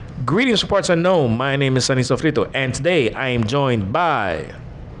Greetings from parts unknown. My name is Sunny Sofrito, and today I am joined by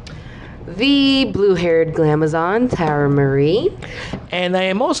the blue-haired glamazon, Tara Marie. And I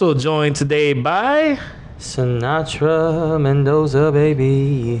am also joined today by Sinatra Mendoza,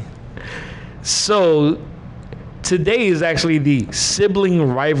 baby. So today is actually the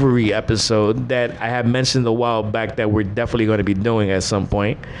sibling rivalry episode that I have mentioned a while back that we're definitely going to be doing at some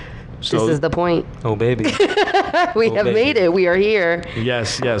point. So, This is the point. Oh, baby. We have made it. We are here.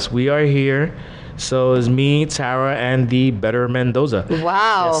 Yes, we are here. So it's me, Tara, and the better Mendoza.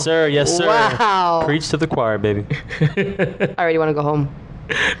 Wow. Yes, sir. Wow. Preach to the choir, baby. I already want to go home.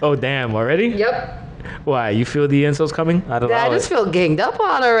 Oh, damn, already? Yep. Why? You feel the insults coming? I don't know. I just feel ganged up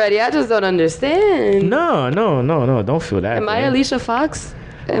on already. I just don't understand. No. Don't feel that. Am I man. Alicia Fox?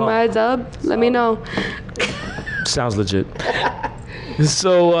 Am I a dub? Let me know. Sounds legit.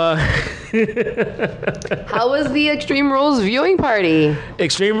 So, How was the Extreme Rules viewing party?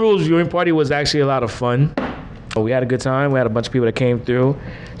 Extreme Rules viewing party was actually a lot of fun. We had a good time. We had a bunch of people that came through.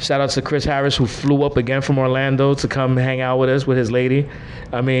 Shout out to Chris Harris, who flew up again from Orlando to come hang out with us with his lady.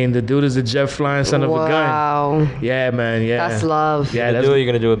 I mean, the dude is a jet flying son of a gun. Wow. Yeah, man. Yeah, That's love. Yeah, You're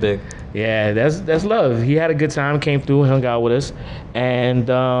going to do it big. Yeah, that's love. He had a good time, came through, hung out with us, and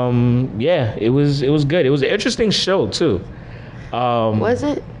yeah, it was good. It was an interesting show too. Was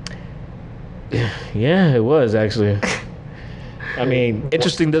it? Yeah, it was actually. I mean,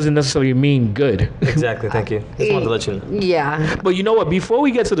 interesting doesn't necessarily mean good. Exactly. Thank you. Just wanted to let you know. Yeah. But you know what? Before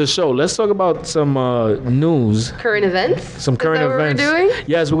we get to the show, let's talk about some news, Current events? some current Is that events. What we're doing?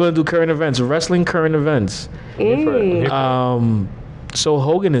 Yes, we're gonna do current events, wrestling current events. I'm here for it. I'm here for it. So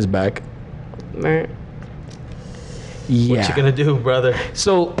Hogan is back. Mer- Yeah. What you going to do, brother?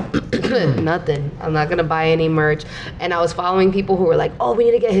 So Nothing. I'm not gonna buy any merch. And I was following people who were like, "Oh, we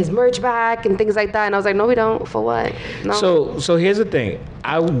need to get his merch back" and things like that. And I was like, "No, we don't. For what? No." So here's the thing.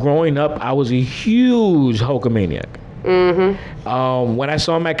 Growing up, I was a huge Hulkamaniac. When I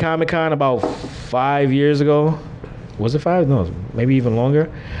saw him at Comic-Con about 5 years ago, was it 5? No, maybe even longer.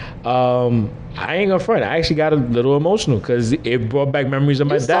 I ain't gonna front. I actually got a little emotional because it brought back memories of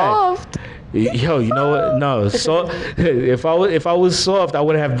my You're dad. soft. Yo, you know what? No, so if I was soft, I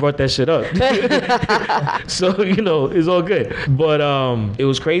wouldn't have brought that shit up. So it's all good. But it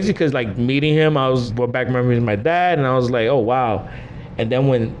was crazy because like meeting him, I was brought back memories of my dad, and I was like, oh wow. And then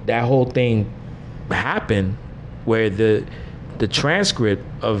when that whole thing happened, where the transcript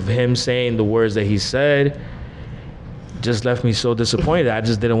of him saying the words that he said just left me so disappointed. I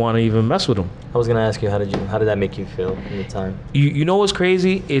just didn't want to even mess with him. I was going to ask you, how did that make you feel in the time? You know what's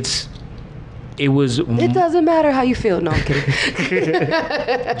crazy? It was. It doesn't matter how you feel. No, I'm kidding.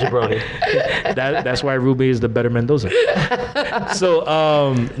 Jabroni. That's why Ruby is the better Mendoza.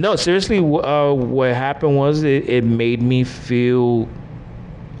 So no, seriously, what happened was it made me feel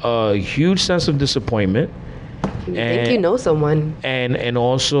a huge sense of disappointment. You think you know someone? And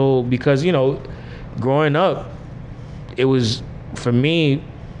also because growing up, it was, for me,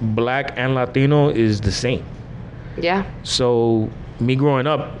 black and Latino is the same. Yeah. So me growing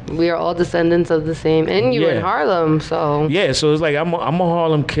up, We are all descendants of the same. And you were in Yeah. Harlem, so. yeah, so it's like I'm a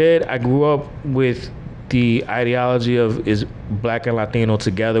Harlem kid. I grew up with the ideology of is black and Latino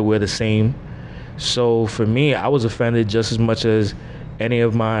together, we're the same. So for me, I was offended just as much as any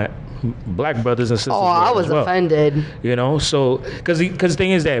of my black brothers and sisters. Oh, I were was as well. offended. So because the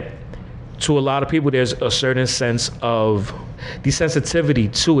thing is that to a lot of people, there's a certain sense of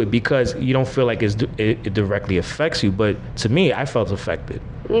desensitivity to it because you don't feel like it directly affects you. But to me, I felt affected.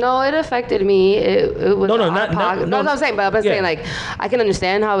 No, it affected me. It was No, out of not- pocket. no, That's what I'm saying. But I'm yeah. saying, like, I can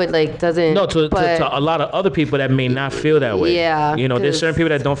understand how it, like, doesn't. No, to a lot of other people that may not feel that way. Yeah, There's certain 'cause people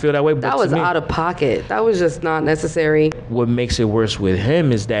that don't feel that way. But that to was me, out of pocket. That was just not necessary. what makes it worse with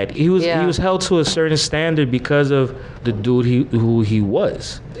him is that he was held to a certain standard because of the dude who he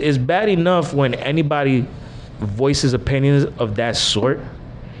was. It's bad enough when anybody voices opinions of that sort.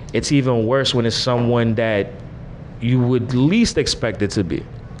 It's even worse when it's someone that you would least expect it to be.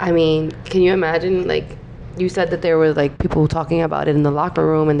 I mean, can you imagine, like, you said that there were, like, people talking about it in the locker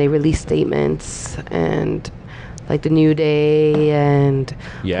room and they released statements and, like, the New Day and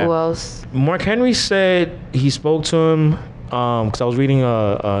Yeah. who else? Mark Henry said he spoke to him because I was reading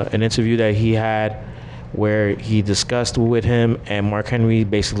an interview that he had where he discussed with him, and Mark Henry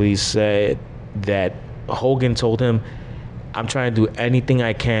basically said that Hogan told him, I'm trying to do anything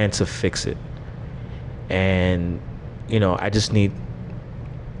I can to fix it. And, I just need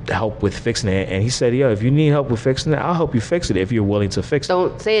help with fixing it. And he said, yo, if you need help with fixing it, I'll help you fix it if you're willing to fix it.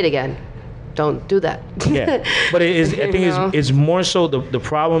 Don't say it again. Don't do that. Yeah. But it is, I think it's more so the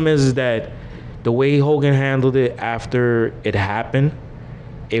problem is that the way Hogan handled it after it happened,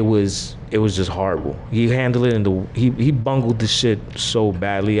 it was just horrible. He handled it, and he bungled the shit so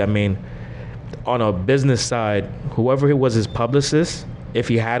badly. I mean, on a business side, whoever he was his publicist, if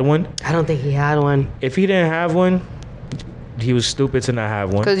he had one, I don't think he had one. if he didn't have one, he was stupid to not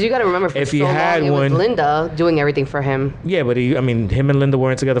have one. Because you got to remember, for If he so had long, it was one- Linda doing everything for him. Yeah, but him and Linda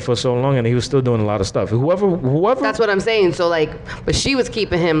weren't together for so long, and he was still doing a lot of stuff. Whoever. That's what I'm saying. So, like, but she was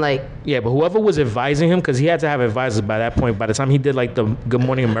keeping him, like, Yeah, but whoever was advising him, because he had to have advisors by that point. By the time he did like the Good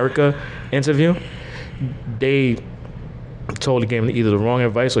Morning America interview, they totally gave him either the wrong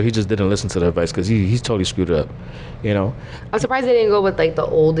advice or he just didn't listen to the advice because he's totally screwed it up. You know. I'm surprised they didn't go with, like, the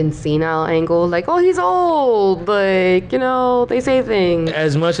old and senile angle. Like, oh, he's old. Like, you know, they say things.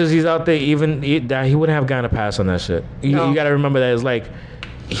 As much as he's out there, he wouldn't have gotten a pass on that shit. No. You got to remember that it's like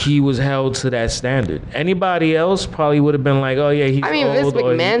he was held to that standard. Anybody else probably would have been like, oh yeah, he's I mean, Vince old.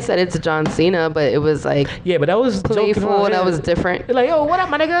 or McMahon said it to John Cena, but it was, like, yeah, but that was joking playful. around, That yeah. was different. They're like, oh, what up,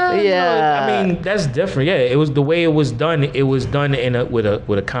 my nigga? You know, Yeah. I mean, that's different. Yeah, it was the way it was done. It was done with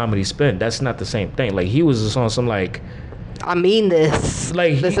a comedy spin. That's not the same thing. Like he was just on some like. I mean this.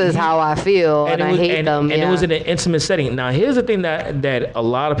 Like, This is how I feel, and I hate them. And yeah. it was in an intimate setting. Now, here's the thing that a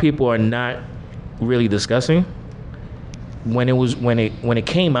lot of people are not really discussing. When it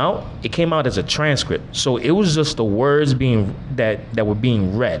came out as a transcript. So it was just the words that were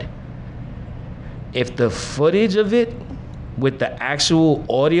being read. If the footage of it with the actual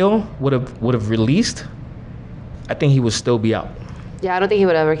audio would have released, I think he would still be out. Yeah, I don't think he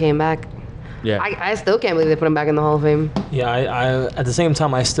would ever came back. Yeah. I still can't believe they put him back in the Hall of Fame. Yeah, I at the same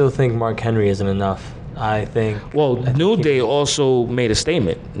time, I still think Mark Henry isn't enough. I think. Well, New Day also made a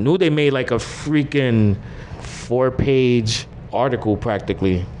statement. New Day made like a freaking 4-page article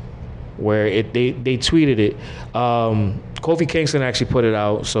practically, where they tweeted it. Kofi Kingston actually put it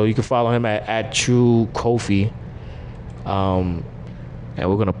out, so you can follow him at True Kofi. And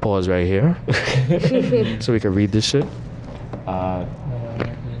we're gonna pause right here so we can read this shit.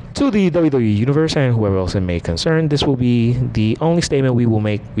 To the WWE Universe and whoever else it may concern, this will be the only statement we will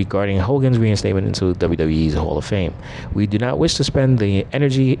make regarding Hogan's reinstatement into WWE's Hall of Fame. We do not wish to spend the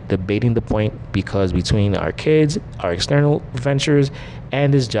energy debating the point because between our kids, our external ventures,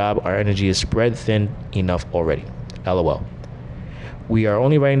 and this job, our energy is spread thin enough already. LOL. We are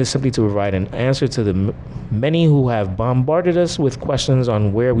only writing this simply to provide an answer to the many who have bombarded us with questions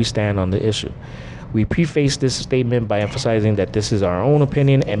on where we stand on the issue. We preface this statement by emphasizing that this is our own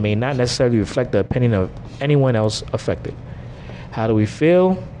opinion and may not necessarily reflect the opinion of anyone else affected. How do we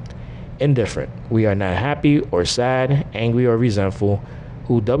feel? Indifferent. We are not happy or sad, angry or resentful.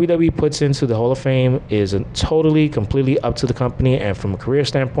 Who WWE puts into the Hall of Fame is totally, completely up to the company, and from a career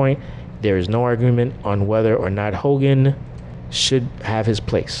standpoint, there is no argument on whether or not Hogan should have his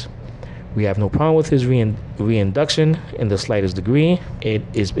place. We have no problem with his reinduction in the slightest degree. It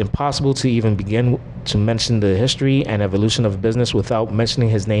is impossible to even begin to mention the history and evolution of business without mentioning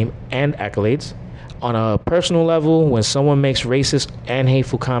his name and accolades. On a personal level, when someone makes racist and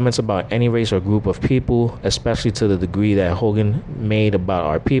hateful comments about any race or group of people, especially to the degree that Hogan made about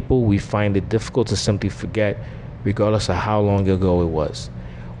our people, we find it difficult to simply forget, regardless of how long ago it was,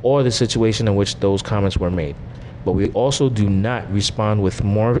 or the situation in which those comments were made. But we also do not respond with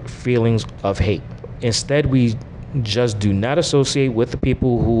more feelings of hate. Instead, we just do not associate with the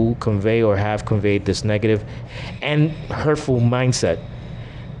people who convey or have conveyed this negative and hurtful mindset.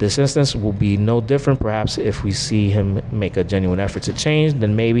 This instance will be no different. Perhaps if we see him make a genuine effort to change,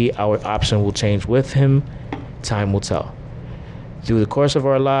 then maybe our option will change with him. Time will tell. Through the course of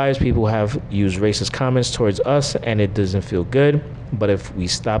our lives, people have used racist comments towards us, and it doesn't feel good. But if we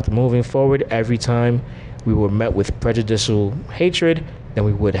stopped moving forward every time we were met with prejudicial hatred, then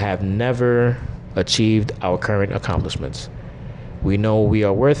we would have never achieved our current accomplishments. We know we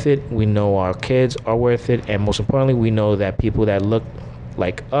are worth it. We know our kids are worth it. And most importantly, we know that people that look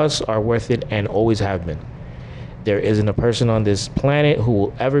like us are worth it and always have been. There isn't a person on this planet who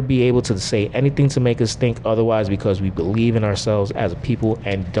will ever be able to say anything to make us think otherwise, because we believe in ourselves as a people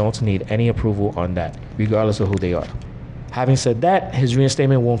and don't need any approval on that, regardless of who they are. Having said that, his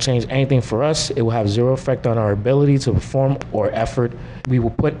reinstatement won't change anything for us. It will have zero effect on our ability to perform or effort we will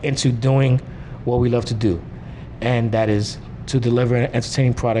put into doing what we love to do, and that is to deliver an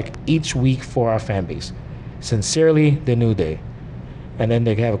entertaining product each week for our fan base. Sincerely, The New Day. And then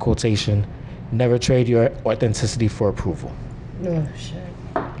they have a quotation, never trade your authenticity for approval. Oh, shit.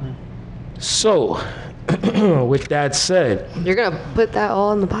 So, with that said, You're going to put that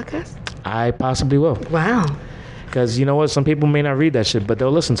all in the podcast? I possibly will. Wow. Because you know what? Some people may not read that shit, but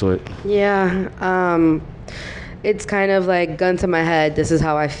they'll listen to it. Yeah. It's kind of like gun to my head. This is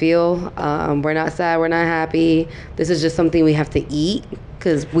how I feel. We're not sad. We're not happy. This is just something we have to eat.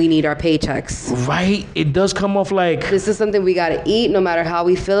 because we need our paychecks. Right? It does come off like This is something we got to eat no matter how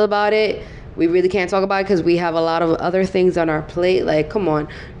we feel about it. We really can't talk about it because we have a lot of other things on our plate. Like, come on,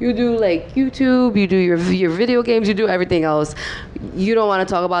 you do like YouTube, you do your video games, you do everything else. You don't want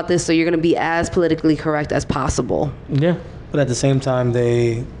to talk about this, so you're going to be as politically correct as possible. yeah. But at the same time,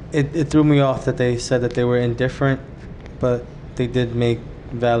 it threw me off that they said that they were indifferent, but they did make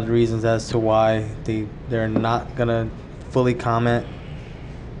valid reasons as to why they're not gonna fully comment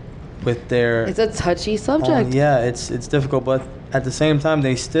with their. It's a touchy subject. Yeah, it's difficult, but at the same time,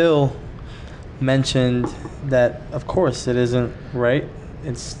 they still mentioned that of course it isn't right.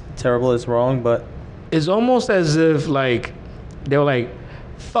 It's terrible. It's wrong, but It's almost as if like they were like,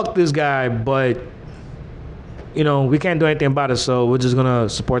 fuck this guy, but you know, we can't do anything about it, so we're just gonna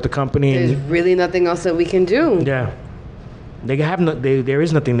support the company. There's And, really nothing else that we can do. yeah. They have there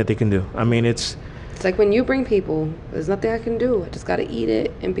is nothing that they can do. I mean, it's It's like when you bring people, there's nothing I can do. I just got to eat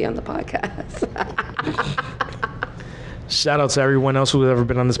it and be on the podcast. shout out to everyone else who's ever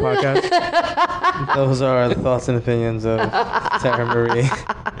been on this podcast. those are the thoughts and opinions of Tara Marie.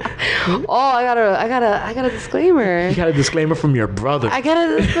 Oh, I got a disclaimer. You got a disclaimer from your brother. I got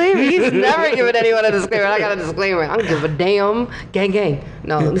a disclaimer. He's never given anyone a disclaimer. I got a disclaimer. I don't give a damn. Gang, gang.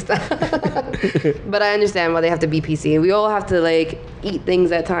 No. But I understand why they have to be PC. We all have to like eat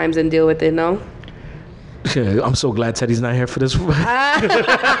things at times and deal with it. No. I'm so glad Teddy's not here for this.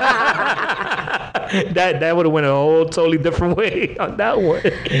 that would have went a whole totally different way on that one.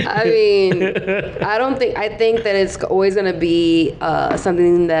 I mean, I think that it's always going to be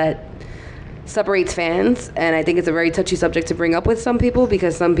something that separates fans, and I think it's a very touchy subject to bring up with some people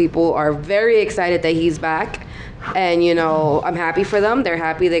because some people are very excited that he's back, and you know, I'm happy for them. They're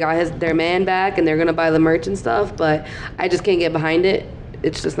happy they got their man back, and they're going to buy the merch and stuff, but I just can't get behind it.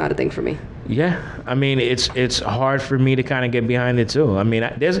 It's just not a thing for me. Yeah, I mean it's hard for me to kind of get behind it too. I mean,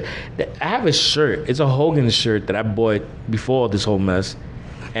 I have a shirt. It's a Hogan shirt that I bought before this whole mess,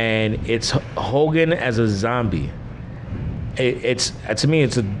 and it's Hogan as a zombie. It's to me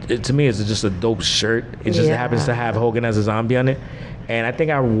it's just a dope shirt. It just happens to have Hogan as a zombie on it, and I think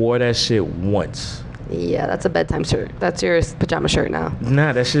I wore that shit once. Yeah, that's a bedtime shirt. That's your pajama shirt now.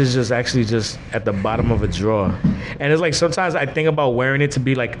 Nah, that shit is just actually just at the bottom of a drawer, and it's like sometimes I think about wearing it to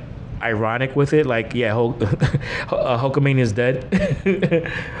be like ironic with it, like Hulkamania's dead,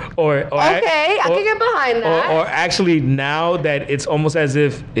 or Okay, I can get behind that. or actually now that it's almost as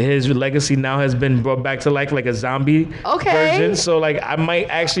if his legacy now has been brought back to life, like a zombie version. So like I might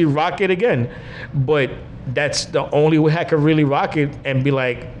actually rock it again, but that's the only way I could really rock it and be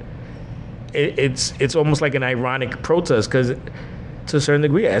like, it's almost like an ironic protest because to a certain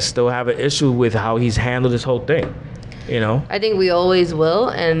degree I still have an issue with how he's handled this whole thing. You know, I think we always will,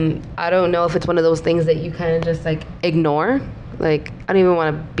 and I don't know if it's one of those things that you kind of just like ignore. Like I don't even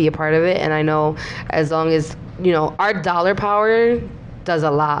want to be a part of it, and I know as long as you know our dollar power does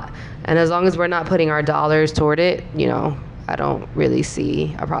a lot, and as long as we're not putting our dollars toward it, you know, I don't really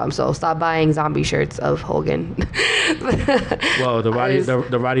see a problem. So stop buying zombie shirts of Hogan. Well,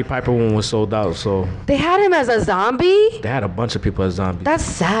 the Roddy Piper one was sold out, so they had him as a zombie. they had a bunch of people as zombies. That's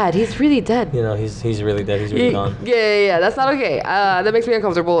sad. He's really dead. You know, he's really dead. He's really gone. Yeah. That's not okay. That makes me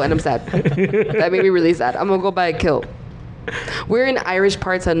uncomfortable, and I'm sad. That made me really sad. I'm gonna go buy a kilt. We're in Irish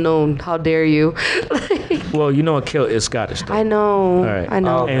parts unknown. How dare you? Well, you know, a kilt is Scottish, though. I know. All right. I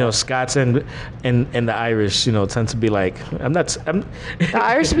know. And, you know, Scots and the Irish, you know, tend to be like, The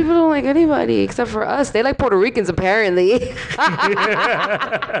Irish people don't like anybody except for us. They like Puerto Ricans, apparently.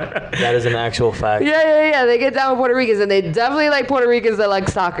 That is an actual fact. Yeah. They get down with Puerto Ricans, and they definitely like Puerto Ricans that like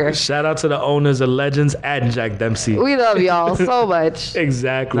soccer. Shout out to the owners of Legends and Jack Dempsey. We love y'all so much.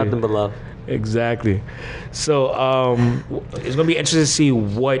 Exactly. Nothing but love. Exactly. So it's gonna be interesting to see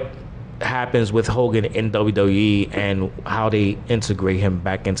what happens with Hogan in WWE and how they integrate him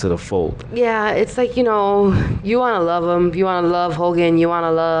back into the fold. Yeah, it's like, you know, you want to love him. You want to love Hogan. You want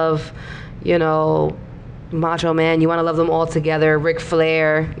to love, you know, Macho Man. You want to love them all together. Ric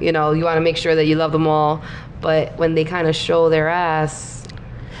Flair. You know, you want to make sure that you love them all. But when they kind of show their ass,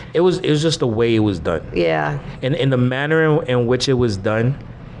 It was just the way it was done. yeah. And in the manner in which it was done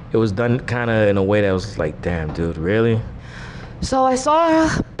kind of in a way that was like, damn, dude, really? So I saw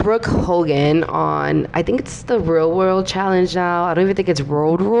Brooke Hogan on, I think it's the Real World Challenge now. I don't even think it's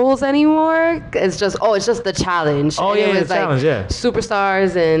Road Rules anymore. It's just the challenge. Oh, And yeah, it was the challenge, yeah.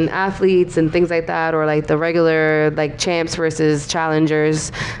 superstars and athletes and things like that, or like the regular like champs versus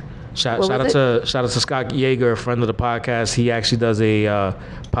challengers. Shout out to Scott Yeager, a friend of the podcast. He actually does a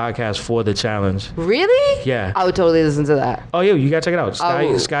podcast for the challenge. Really? Yeah. I would totally listen to that. Oh yeah, you gotta check it out.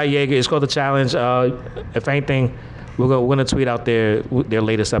 Oh. Scott Yeager. It's called the challenge. If anything, we're gonna tweet out their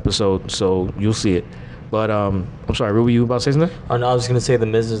latest episode, so you'll see it. But I'm sorry, Ruby, you about to say something? Oh no, I was gonna say the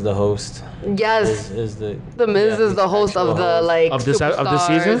Miz is the host. Yes. Is the Miz is the host of the like Of this season?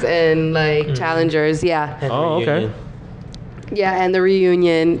 Superstars and like challengers. Yeah. and Oh, okay. reunion. Yeah, and the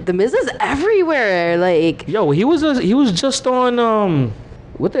reunion. The Miz is everywhere. Like, Yo, he was just on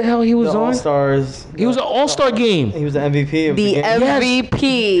what the hell he was The on? All Stars. He was an All-Star game. He was the MVP of the the game.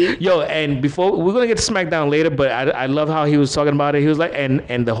 MVP. Yo, and before we're gonna get to SmackDown later, but I love how he was talking about it. He was like,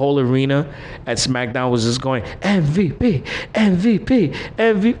 and the whole arena at SmackDown was just going MVP, MVP,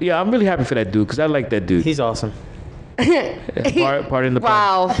 MVP. Yeah, I'm really happy for that dude because I like that dude. He's awesome. Pardon the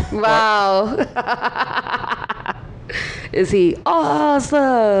pun. Wow. Is he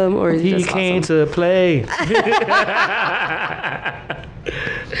awesome or is he He just came awesome? to play.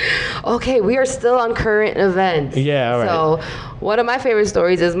 Okay, we are still on current events. Yeah, all right. So, one of my favorite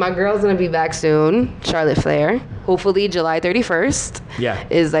stories is my girl's gonna be back soon, Charlotte Flair. Hopefully, July 31st. Yeah.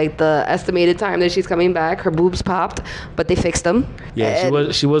 Is like the estimated time that she's coming back. Her boobs popped, but they fixed them.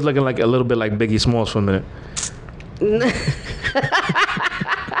 Yeah, she was looking like a little bit like Biggie Smalls for a minute.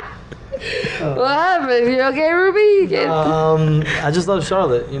 What happened? You okay, Ruby? I just love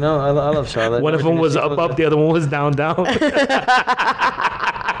Charlotte. You know, I love Charlotte. One of them was up, the other one was down.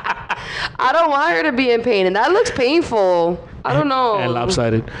 I don't want her to be in pain, and that looks painful. I don't know. And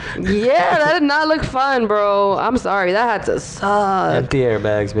lopsided. Yeah, that did not look fun, bro. I'm sorry. That had to suck. Empty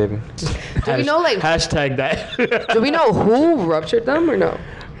airbags, baby. Do we know, like, Hashtag that. do we know who ruptured them or no?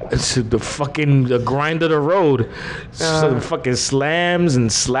 It's the grind of the road. So fucking slams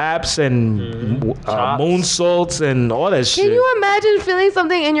and slaps and Chops. moonsaults and all that shit. Can you imagine feeling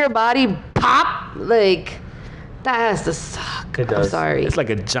something in your body pop? Like, that has to suck. It I'm does. sorry. It's like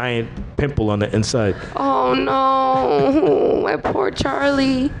a giant pimple on the inside. Oh no, my poor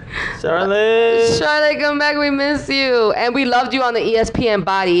Charlie. Charlotte. Charlotte, come back. We miss you, and we loved you on the ESPN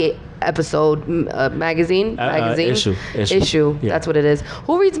Body episode magazine. Issue. Issue. Yeah. That's what it is.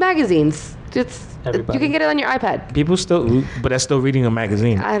 Who reads magazines? It's Everybody. you can get it on your iPad. People still, but that's still reading a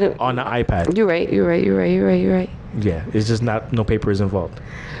magazine I don't- on the iPad. You're right. Yeah, it's just no paper is involved.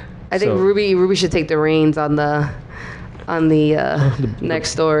 I think So- Ruby should take the reins on the next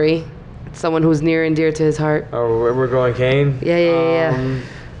story. Someone who's near and dear to his heart. Oh, we're going Kane. Yeah. Yeah.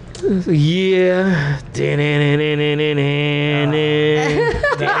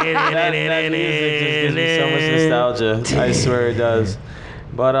 That music just gives me so much nostalgia. I swear it does.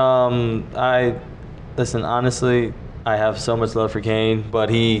 But listen, honestly, I have so much love for Kane, but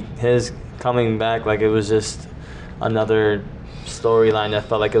his coming back, like, it was just another storyline that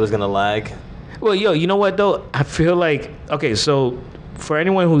felt like it was gonna lag. Well, yo, you know what though? I feel like, okay, so for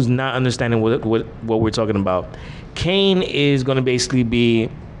anyone who's not understanding what we're talking about, Kane is going to basically be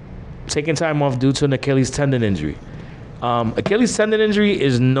taking time off due to an Achilles tendon injury. Achilles tendon injury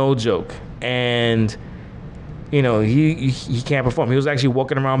is no joke, and you know he can't perform. He was actually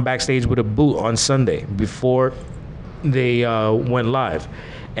walking around backstage with a boot on Sunday before they went live,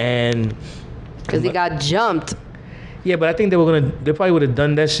 and Because he got jumped. yeah, but I think they probably would have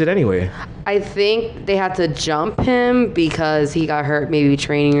done that shit anyway. I think they had to jump him because he got hurt, maybe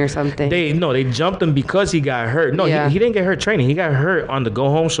training or something. They jumped him because he got hurt. No, Yeah. he didn't get hurt training. He got hurt on the Go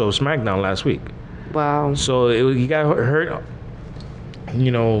Home show SmackDown last week. Wow. So he got hurt,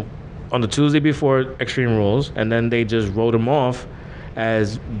 you know, on the Tuesday before Extreme Rules, and then they just wrote him off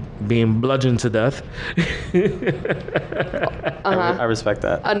as being bludgeoned to death. I respect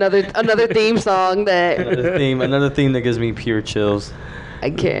that. Another theme song that Another theme that gives me pure chills. I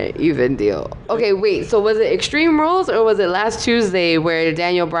can't even deal. Okay, wait. So was it Extreme Rules or was it last Tuesday where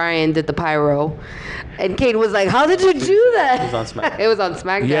Daniel Bryan did the pyro, and Kane was like, "How did you do that?" It was on SmackDown. It was on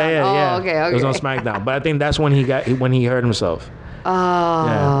SmackDown. Yeah. Oh, okay. It was on SmackDown, but I think that's when he hurt himself. Oh.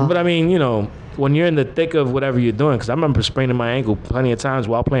 Yeah. But I mean, you know, when you're in the thick of whatever you're doing, because I remember spraining my ankle plenty of times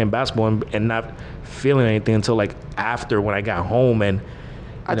while playing basketball and not feeling anything until like after when I got home. And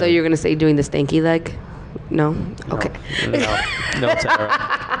I thought you were gonna say doing the stanky leg. No. Okay. No,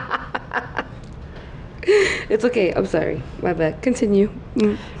 Tara. It's okay. I'm sorry. My bad. Continue.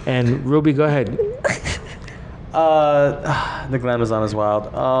 and Ruby, go ahead. The Glamazon is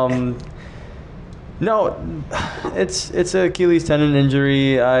wild. No, it's a Achilles tendon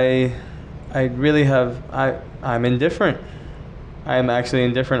injury. I really have. I'm indifferent. I am actually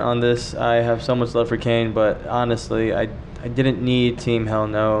indifferent on this. I have so much love for Kane, but honestly, I didn't need Team Hell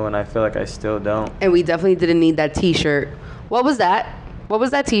No, and I feel like I still don't. And we definitely didn't need that T-shirt. What was that? What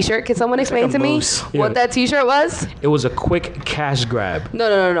was that T-shirt? Can someone explain like a to me moose. Yeah. what that T-shirt was? It was a quick cash grab.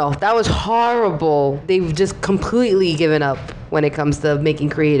 No. That was horrible. They've just completely given up. when it comes to making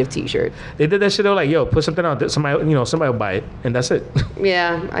creative T-shirts. They did that shit. They were like, yo, put something out. Somebody, somebody will buy it, and that's it.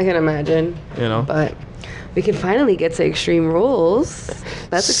 Yeah, I can imagine. But we can finally get to Extreme Rules.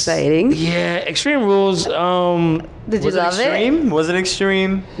 That's exciting. Yeah, Extreme Rules. Did you love extreme? Was it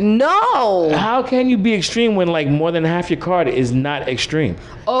extreme? No. How can you be extreme when like more than half your card is not extreme?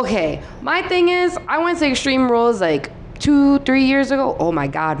 Okay, my thing is, I went to Extreme Rules like 2-3 years ago. Oh my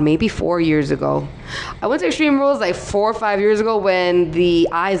God, maybe 4 years ago. I went to Extreme Rules like 4 or 5 years ago when the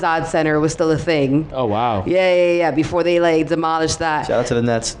Izod Center was still a thing. Oh wow. Yeah. Before they like demolished that. Shout out to the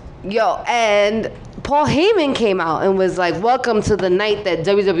Nets. Yo, and Paul Heyman came out and was like, welcome to the night that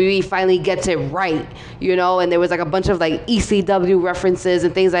WWE finally gets it right, and there was like a bunch of like ECW references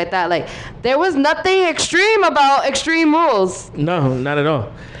and things like that. Like, there was nothing extreme about Extreme Rules. No, not at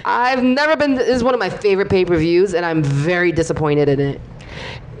all. I've never been, this is one of my favorite pay-per-views, and I'm very disappointed in it.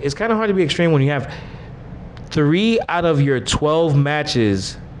 It's kind of hard to be extreme when you have 3 out of your 12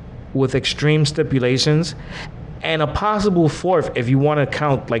 matches with extreme stipulations, and a possible 4th if you want to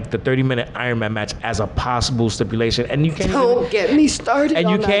count like the 30-minute Iron Man match as a possible stipulation, and you can't. Don't get me started. And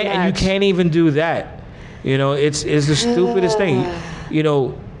you on can't. that And you match. can't even do that. It's the stupidest thing.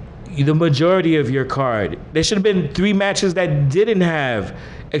 The majority of your card. There should have been 3 matches that didn't have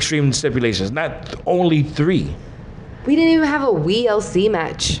extreme stipulations, not only 3. We didn't even have a WLC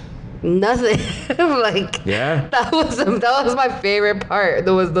match. Nothing. Yeah. That was my favorite part.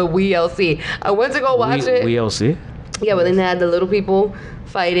 That was the WLC. I went to go watch it. WLC. Yeah, but then they had the little people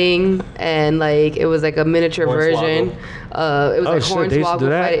fighting, and like it was like a miniature version. It was like shit, they used to do Hornswoggle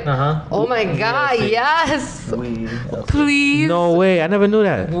that? fighting. Uh-huh. Oh my God! Yes. Please. No way! I never knew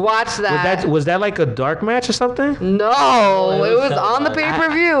that. Watch that. Was that like a dark match or something? No, it was on the televised.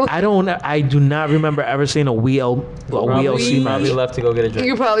 pay-per-view. I do not remember ever seeing a WLC Probably match. left to go get a drink.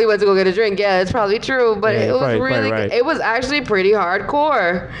 You probably went to go get a drink. Yeah, it's probably true, but Yeah, it was probably really right. It was actually pretty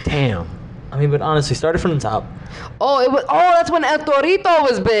hardcore. Damn. I mean, but honestly, started from the top. That's when El Torito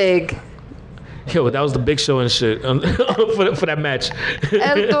was big. Yo, that was the Big Show and shit for that match.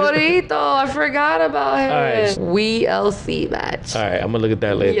 El Torito, I forgot about him. All right. WLC match. All right, I'm gonna look at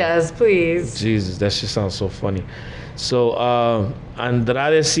that later. Yes, please. Jesus, that shit sounds so funny. So,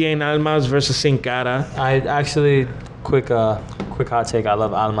 Andrade Cien Almas versus Sin Cara. I actually, quick hot take. I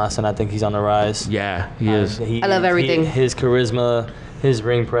love Almas, and I think he's on the rise. Yeah, he is. I love everything. His charisma, his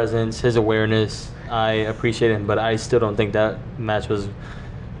ring presence, his awareness. I appreciate him, but I still don't think that match was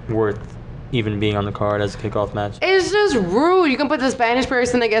worth even being on the card as a kickoff match. It's just rude. You can put the Spanish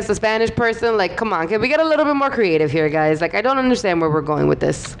person against the Spanish person. Like, come on. Can we get a little bit more creative here, guys? Like, I don't understand where we're going with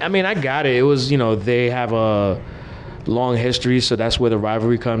this. I mean, I got it. It was, they have a long history, so that's where the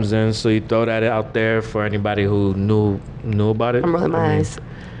rivalry comes in. So you throw that out there for anybody who knew about it. I'm rolling my eyes.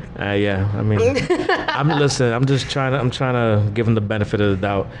 Yeah, I mean, I'm just trying to give him the benefit of the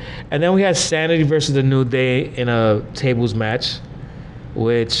doubt. And then we had Sanity versus the New Day in a tables match,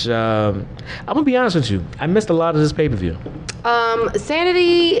 which I'm gonna be honest with you, I missed a lot of this pay-per-view.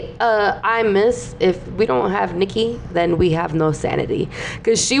 Sanity, I miss. If we don't have Nikki, then we have no Sanity.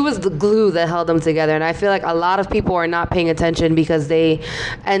 Because she was the glue that held them together. And I feel like a lot of people are not paying attention because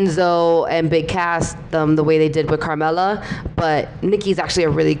Enzo and Big Cass them the way they did with Carmella. But Nikki's actually a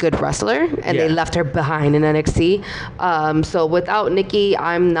really good wrestler. And they left her behind in NXT. So without Nikki,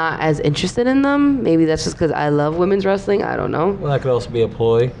 I'm not as interested in them. Maybe that's just because I love women's wrestling. I don't know. Well, that could also be a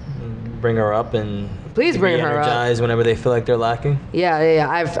ploy. Bring her up and Please bring her up. energize whenever they feel like they're lacking. Yeah.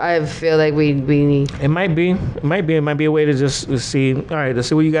 I feel like we need. It might be a way to just see. All right, let's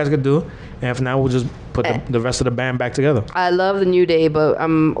see what you guys could do, and if not, we'll just put the rest of the band back together. I love the New Day, but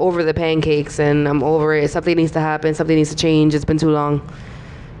I'm over the pancakes and I'm over it. Something needs to happen. Something needs to change. It's been too long.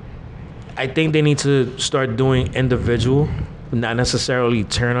 I think they need to start doing individual, not necessarily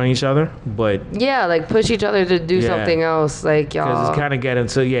turn on each other, but Yeah, like push each other to do something else. Like, because y'all. it's kind of getting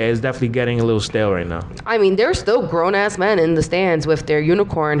to it's definitely getting a little stale right now. I mean, there's still grown ass men in the stands with their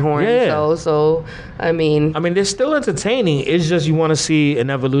unicorn horns. Yeah. So I mean, They're still entertaining. It's just you want to see an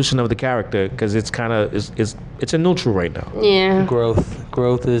evolution of the character because it's kind of it's a neutral right now. yeah.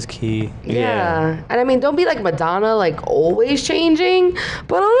 Growth is key. Yeah. And I mean, don't be like Madonna, like always changing,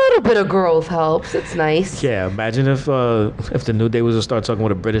 but a little bit of growth helps. It's nice. Yeah, imagine if the New Day was to start talking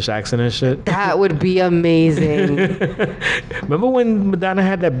with a British accent and shit. That would be amazing. Remember when Madonna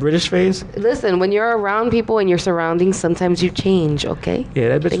had that British face? Listen, when you're around people in your surroundings, sometimes you change, okay? Yeah,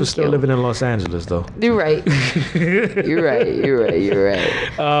 that bitch Thank was still you. living in Los Angeles though. You're right. You're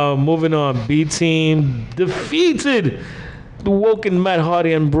right. Moving on, B Team defeated the Woken Matt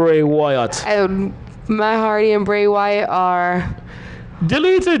Hardy and Bray Wyatt. And Matt Hardy and Bray Wyatt are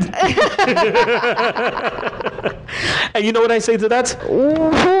Deleted. And you know what I say to that?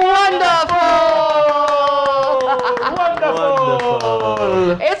 Wonderful.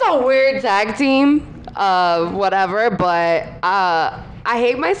 It's a weird tag team, whatever, but I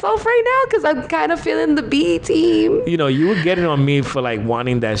hate myself right now because I'm kind of feeling the B team. You know, you were getting on me for like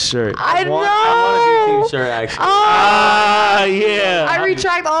wanting that shirt. I know. I want a B team shirt actually. Yeah. I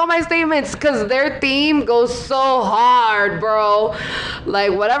retract all my statements because their theme goes so hard, bro. Like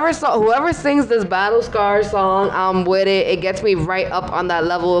whoever sings this Battle Scar song, I'm with it. It gets me right up on that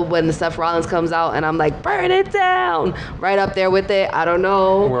level when the Seth Rollins comes out, and I'm like, burn it down, right up there with it. I don't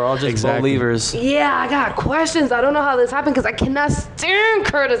know. We're all just believers. Yeah, I got questions. I don't know how this happened because I cannot stand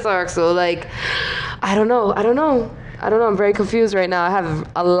Curtis Axel. Like, I don't know. I'm very confused right now. I have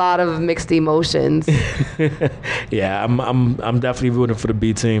a lot of mixed emotions. Yeah, I'm definitely rooting for the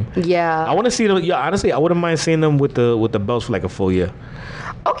B team. Yeah. I want to see them. Yeah, honestly, I wouldn't mind seeing them with the belts for like a full year.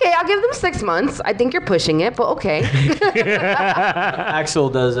 Okay, I'll give them 6 months. I think you're pushing it, but okay. Axel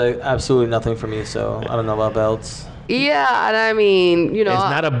does absolutely nothing for me, so I don't know about belts. Yeah, and I mean, you know, It's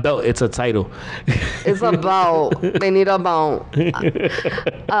not a belt, it's a title. it's a belt. They need a belt.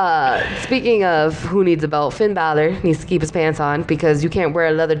 Speaking of who needs a belt, Finn Balor needs to keep his pants on because you can't wear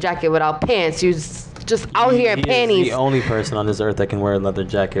a leather jacket without pants. You're just out here in He panties. is the only person on this earth that can wear a leather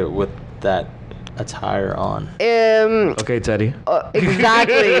jacket with that attire on. Okay, Teddy.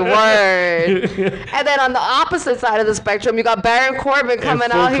 Exactly, word. And then on the opposite side of the spectrum, you got Baron Corbin coming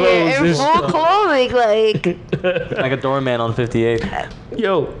full out here in clothes. full clothing, like. Like a doorman on 58.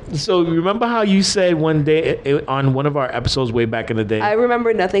 Yo, so remember how you said one day on one of our episodes way back in the day? I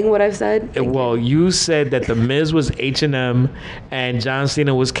remember nothing what I've said. Well, you said that the Miz was H&M and John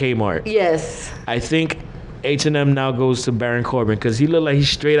Cena was Kmart. Yes. I think H&M now goes to Baron Corbin because he looked like he's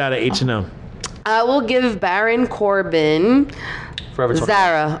straight out of H&M. I will give Baron Corbin Forever 21.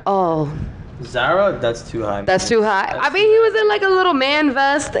 Zara. Oh, Zara? That's too high. that's too high. I mean, he was in like a little man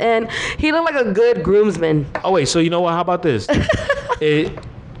vest, and he looked like a good groomsman. Oh wait, so you know what? How about this?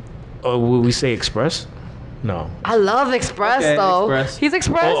 Will we say Express? No. I love Express Okay, though. Express. He's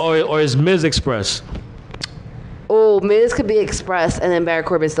Express. Or is Miz Express? Oh, Miz could be Express, and then Baron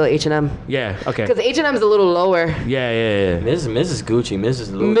Corbin's still H&M. Yeah. Okay. Because H&M's a little lower. Yeah. Mrs. Gucci.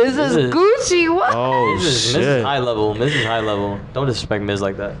 Mrs. Louis. Mrs. Gucci, what? Oh Mrs. shit. High level. Mrs. High level. Don't disrespect Miz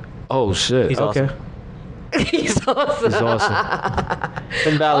like that. Oh shit. He's okay. awesome. He's awesome. It's awesome.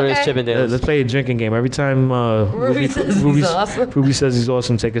 Finn Balor is Okay. Chippendales. Let's play a drinking game. Every time Ruby says he's awesome. Ruby says he's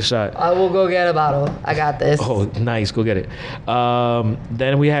awesome, take a shot. I will go get a bottle. I got this. Oh, nice. Go get it.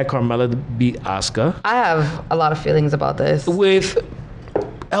 Then we had Carmella beat Asuka I have a lot of feelings about this. with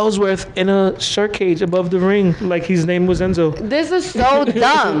Ellsworth in a shark cage above the ring, like his name was Enzo. This is so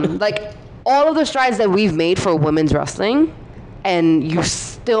dumb. Like, all of the strides that we've made for women's wrestling, and you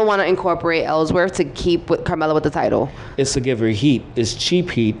still want to incorporate Ellsworth to keep with Carmella with the title. It's to give her heat. It's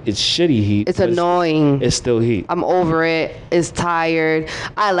cheap heat. It's shitty heat. It's but annoying. It's still heat. I'm over it. It's tired.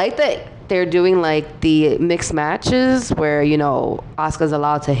 I like that they're doing like the mixed matches where, you know, Asuka's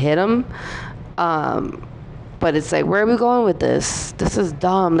allowed to hit him. But it's like, where are we going with this? This is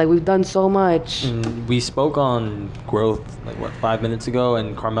dumb. Like, we've done so much. We spoke on growth, 5 minutes ago,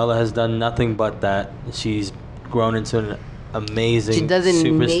 and Carmella has done nothing but that. She's grown into an amazing She doesn't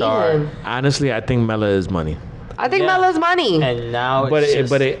superstar. need him. Honestly, I think Mella is money. I think Yeah. Mella's money. And now But it's it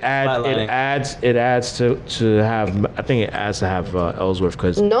flatlining. adds to have. I think it adds to have Ellsworth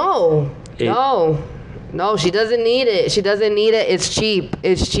because No, she doesn't need it. She doesn't need it. It's cheap.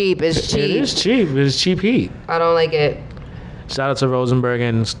 It's cheap. It's cheap. it is cheap. It's cheap heat. I don't like it. Shout out to Rosenberg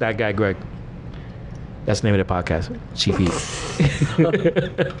and that guy Greg. That's the name of the podcast. Cheap heat.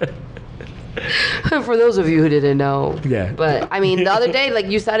 For those of you who didn't know. Yeah. But I mean, the other day, like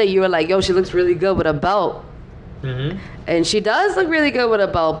you said it, you were like, "Yo, she looks really good with a belt." Mm-hmm. And she does look really good with a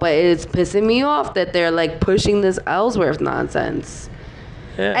belt, but it's pissing me off that they're like pushing this Ellsworth nonsense.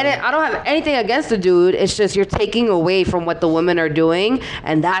 Yeah. And I don't have anything against the dude. It's just you're taking away from what the women are doing,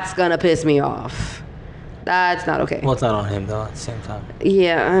 and that's gonna piss me off. That's not okay. Well, it's not on him, though, at the same time.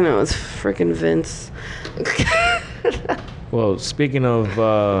 Yeah, I know. It's freaking Vince. Well, speaking of,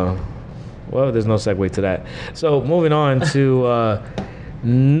 well, there's no segue to that. So moving on to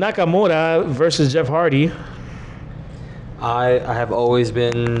Nakamura versus Jeff Hardy. I have always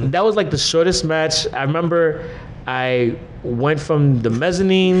been... That was like the shortest match. I remember I went from the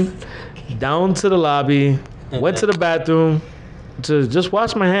mezzanine down to the lobby, went to the bathroom to just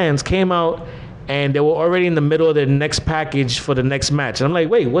wash my hands, came out, and they were already in the middle of the next package for the next match. And I'm like,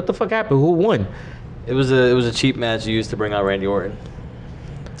 wait, what the fuck happened? Who won? It was a cheap match used to bring out Randy Orton.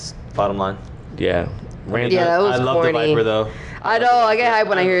 It's bottom line. Yeah. Randy. Yeah, that was I love the corny. Viper, though. I know. I get hype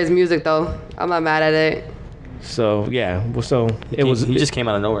when I hear his music, though. I'm not mad at it. So yeah, so He just came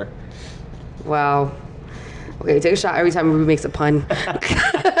out of nowhere. Wow. Okay, take a shot every time Ruby makes a pun.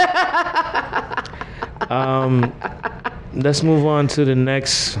 Let's move on to the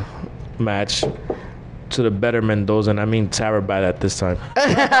next match, to the better Mendoza, and I mean Tara by that this time.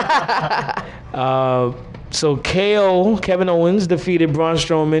 So KO, Kevin Owens defeated Braun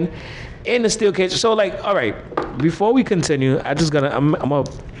Strowman in the steel cage. So like, all right, before we continue, I'm gonna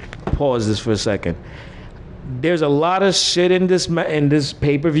pause this for a second. There's a lot of shit in this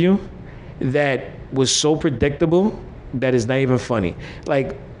pay-per-view that was so predictable that it's not even funny.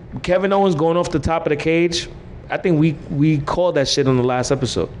 Like Kevin Owens going off the top of the cage. I think we called that shit on the last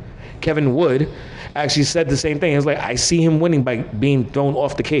episode. Kevin Wood actually said the same thing. He was like, I see him winning by being thrown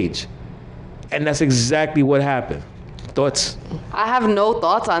off the cage. And that's exactly what happened. Thoughts? I have no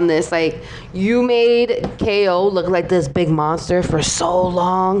thoughts on this. Like, you made KO look like this big monster for so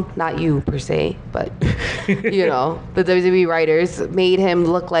long. Not you, per se, but, you know, the WWE writers made him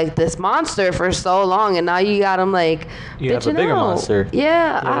look like this monster for so long, and now you got him like, You have a bigger monster.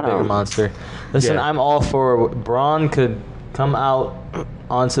 Yeah, I A bigger don't. monster. Listen, Yeah. I'm all for Braun could come out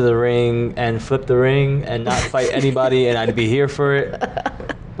onto the ring and flip the ring and not fight anybody, and I'd be here for it.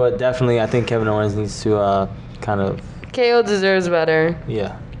 But definitely, I think Kevin Owens needs to kind of, KO deserves better.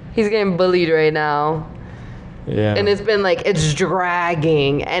 yeah. He's getting bullied right now. Yeah. And it's been like, it's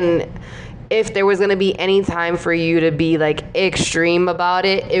dragging. And if there was going to be any time for you to be like extreme about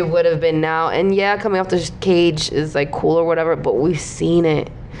it, it would have been now. And yeah, coming off the cage is like cool or whatever, but we've seen it.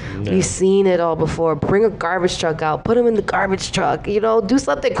 Yeah. We've seen it all before. Bring a garbage truck out. Put him in the garbage truck. You know, do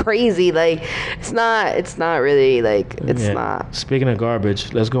something crazy. Like, it's not really like, it's Yeah. not. Speaking of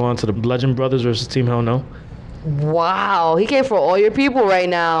garbage, let's go on to the Bludgeon Brothers versus Team Hell No. Wow. He came for all your people right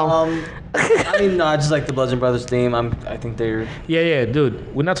now. I mean, no, I just like the Bludgeon Brothers theme. I think they're, Yeah,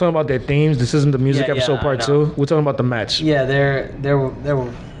 dude. We're not talking about their themes. This isn't the music Yeah, episode I part know. 2. We're talking about the match. yeah, they're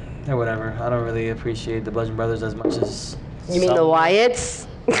whatever. I don't really appreciate the Bludgeon Brothers as much as. You mean the some- Wyatts?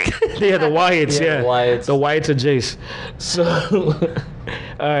 Yeah, the Wyatts, Yeah, yeah. the Wyatts. The Wyatts and Jace. So,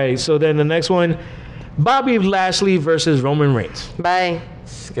 all right. So then the next one, Bobby Lashley versus Roman Reigns. Bye.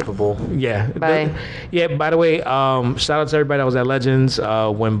 Skippable. Yeah. Bye. Yeah, by the way, shout out to everybody that was at Legends.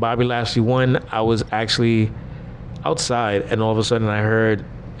 When Bobby Lashley won, I was actually outside, and all of a sudden I heard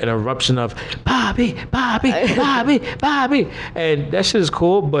an eruption of Bobby, Bobby, Bobby, Bobby. And that shit is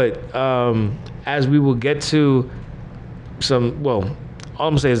cool, but as we will get to all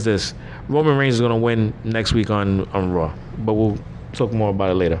I'm gonna say is this: Roman Reigns is gonna win next week on Raw, but we'll talk more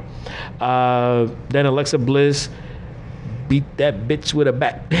about it later. Then Alexa Bliss beat that bitch with a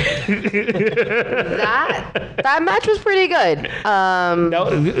bat. That match was pretty good.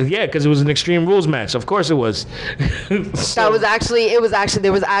 Yeah, because it was an Extreme Rules match. Of course it was. There was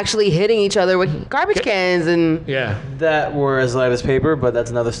actually hitting each other with garbage cans and Yeah. That were as light as paper, but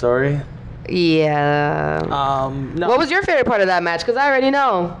that's another story. yeah. No, What was your favorite part of that match? Because I already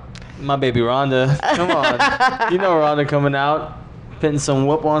know. my baby Rhonda. Come on. You know Rhonda coming out, putting some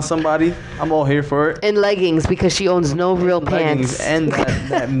whoop on somebody. I'm all here for it. In leggings because she owns no real Leggings pants. and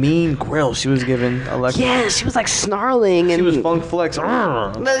that mean grill she was giving Alexa. Yeah, she was like snarling and She was funk flex.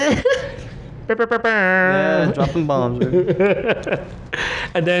 Yeah, dropping bombs. Baby.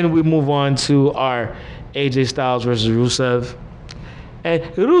 And then we move on to our AJ Styles versus Rusev. And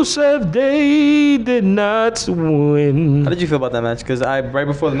Rusev, they did not win. How did you feel about that match? Because right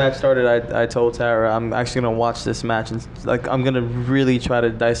before the match started, I told Tara I'm actually gonna watch this match and like I'm gonna really try to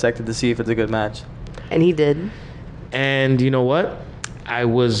dissect it to see if it's a good match. and he did. And you know what? I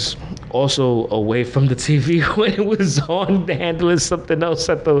was also away from the TV when it was on, handling something else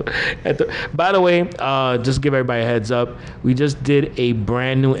at the. By the way, just give everybody a heads up. We just did a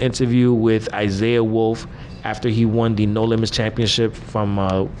brand new interview with Isaiah Wolf after he won the No Limits Championship from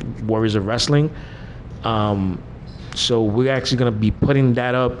Warriors of Wrestling. So we're actually gonna be putting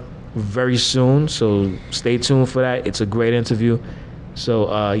that up very soon. So stay tuned for that. It's a great interview.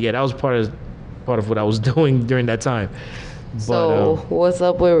 So yeah, that was part of what I was doing during that time. So what's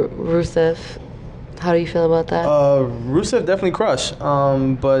up with Rusev? How do you feel about that? Rusev definitely crushed.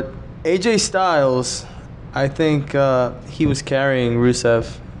 But AJ Styles, I think he was carrying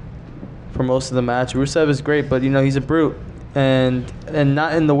Rusev for most of the match. Rusev is great, but he's a brute, and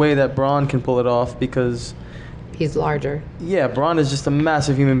not in the way that Braun can pull it off because. He's larger. Yeah, Braun is just a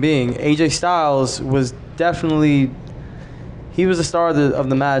massive human being. AJ Styles was definitely. He was the star of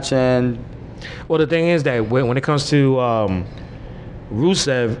the match, and. Well, the thing is that when it comes to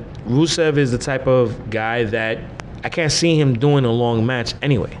Rusev is the type of guy that I can't see him doing a long match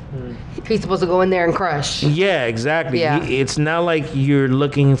anyway. He's supposed to go in there and crush. Yeah, exactly. Yeah. It's not like you're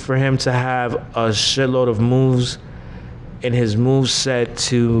looking for him to have a shitload of moves in his move set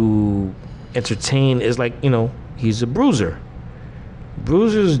to entertain. It's like, he's a bruiser.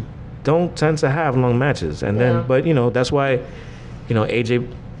 Bruisers don't tend to have long matches. And Yeah. then, but, that's why, AJ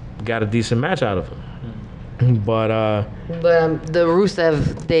got a decent match out of him. But The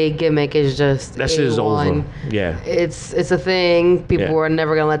Rusev Day gimmick is just that shit is A1. over. Yeah. It's a thing. People Yeah. are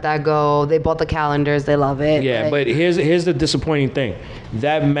never gonna let that go. They bought the calendars. They love it. Yeah, Like, but here's the disappointing thing.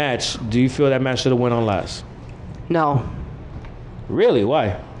 That match, do you feel that match should have went on last? no, Really?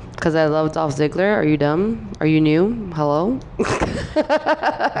 Why? because I love Dolph Ziggler. Are you dumb? Are you new? Hello.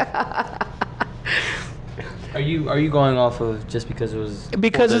 Are you going off of just because it was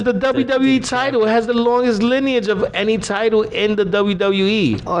Because it's the WWE title. It has the longest lineage of any title in the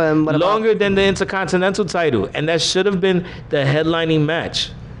WWE. Oh, and what about- Longer than the Intercontinental title. And that should have been the headlining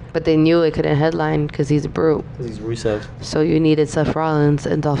match. But they knew it couldn't headline because he's a brute. Because he's Rusev. So you needed Seth Rollins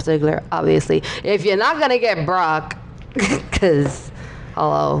and Dolph Ziggler, obviously. If you're not gonna get Brock, because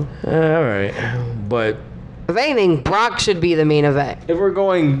hello, All right. But if anything, Brock should be the main event. If we're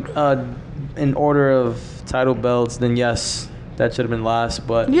going in order of title belts, then yes, that should have been last.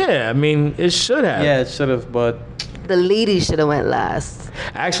 But yeah, I mean, it should have. yeah, it should have. But The ladies should have went last.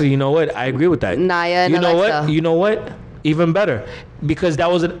 Actually, you know what? I agree with that. Nia and you know Alexa. what? You know what? Even better. Because that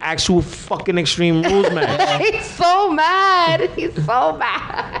was an actual fucking Extreme Rules match. He's so mad. He's so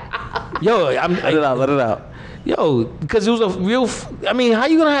mad. Yo, let it out. Yo, because it was a real. I mean, how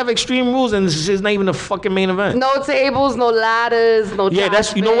you gonna have Extreme Rules and this is not even a fucking main event? No tables, no ladders, no. Yeah,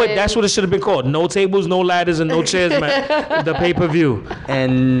 that's what. That's what it should have been called. No tables, no ladders, and no chairs, man. The pay-per-view.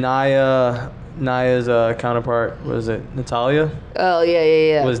 And Nia's counterpart, was it Natalia? Oh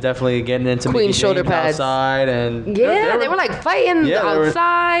yeah. Was definitely getting into Queen Mickey shoulder James pads. outside, and Yeah, they were like fighting Yeah, they were-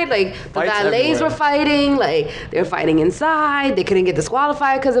 outside. Like the Fights valets everywhere. were fighting. Like they were fighting inside. They couldn't get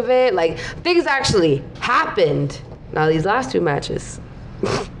disqualified because of it. Like things actually happened. Now these last two matches,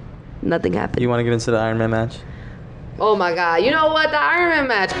 nothing happened. You want to get into the Iron Man match? Oh my God! You know what? The Iron Man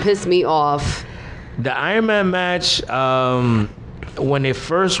match pissed me off. The Iron Man match, when it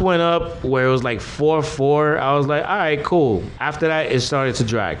first went up, where it was like 4-4, I was like, all right, cool. After that, it started to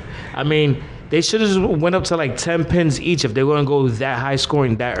drag. I mean, they should have just went up to like 10 pins each if they were gonna go that high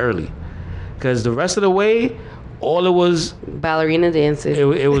scoring that early. Because the rest of the way, all it was, Ballerina dancing.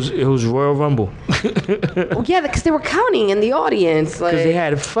 it was Royal Rumble. Oh, yeah, because they were counting in the audience. Like Because they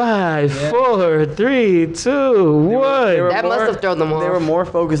had 5, Yeah. 4, 3, 2, 1. That must have thrown them They were off. more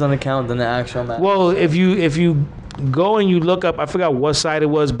focused on the count than the actual match. Well, if you go and you look up, I forgot what site it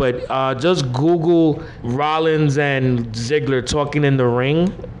was, but just Google Rollins and Ziggler talking in the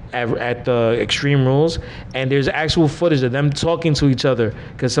ring at the Extreme Rules, and there's actual footage of them talking to each other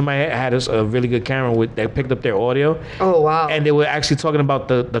because somebody had a really good camera that picked up their audio, Oh wow. and they were actually talking about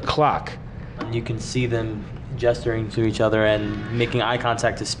the clock. You can see them gesturing to each other and making eye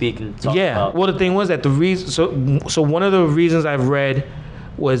contact to speak and talk Yeah. about. Well, the thing was that the reason. So one of the reasons I've read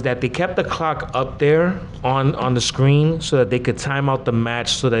was that they kept the clock up there on the screen so that they could time out the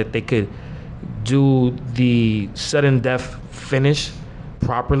match so that they could do the sudden death finish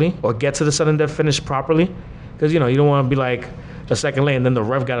properly or get to the sudden death finish properly. Because you don't want to be like a second late and then the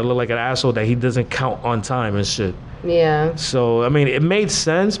ref got to look like an asshole that he doesn't count on time and shit. Yeah. So I mean, it made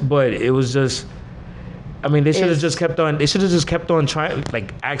sense, but it was just. I mean, they should have It's- just kept on. They should have just kept on trying,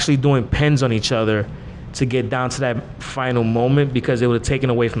 like actually doing pins on each other, to get down to that final moment because it would have taken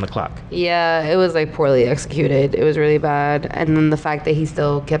away from the clock. Yeah, it was like poorly executed. It was really bad. And then the fact that he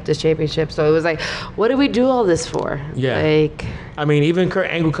still kept his championship. So it was like, what did we do all this for? Yeah. Like, I mean, even Kurt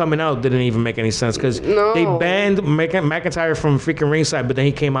Angle coming out didn't even make any sense because No. they banned McIntyre from freaking ringside, but then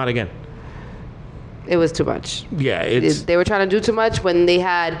he came out again. it was too much. Yeah, it's They were trying to do too much when they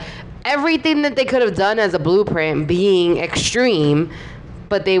had everything that they could have done as a blueprint being extreme,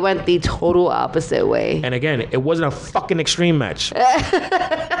 but they went the total opposite way. and again, it wasn't a fucking extreme match.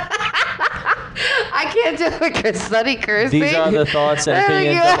 I can't do it because study cursing. These are the thoughts and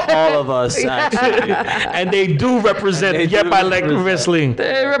opinions of all of us, actually. And they do represent They Yep, do I Like represent. Wrestling.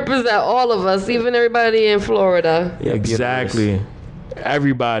 They represent all of us, even everybody in Florida. Exactly.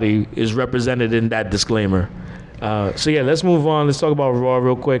 Everybody is represented in that disclaimer. So yeah, let's move on. Let's talk about Raw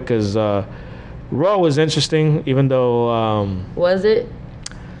real quick because Raw was interesting, even though Was it?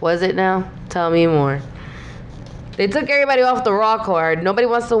 Was it now? Tell me more. They took everybody off the Raw card. Nobody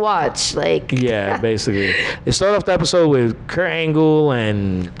wants to watch. Like, Yeah, basically. They start off the episode with Kurt Angle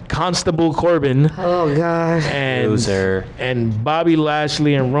and Constable Corbin. oh god. And Loser. and Bobby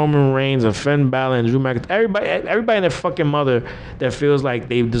Lashley and Roman Reigns and Finn Balor and Drew McIntyre. Everybody and their fucking mother that feels like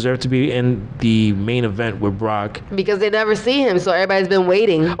they deserve to be in the main event with Brock. Because they never see him, so everybody's been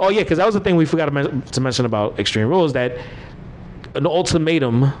waiting. Oh yeah, because that was the thing we forgot to mention about Extreme Rules, that an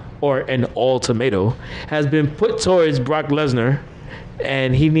ultimatum or an ultimatum has been put towards Brock Lesnar,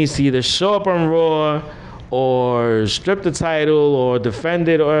 and he needs to either show up on Raw or strip the title or defend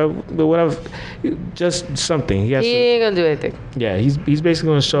it or whatever, just something. He has He to, ain't gonna do anything. yeah, he's basically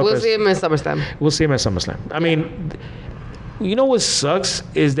going to show We'll up. see him in SummerSlam. We'll see him at SummerSlam. I mean, you know what sucks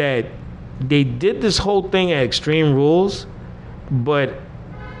is that they did this whole thing at Extreme Rules, but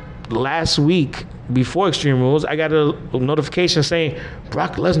last week before Extreme Rules, I got a notification saying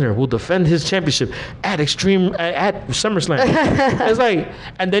Brock Lesnar will defend his championship at SummerSlam. It's like,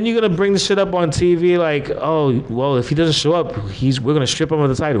 and then you're gonna bring the shit up on TV like, oh well, if he doesn't show up, we're gonna strip him of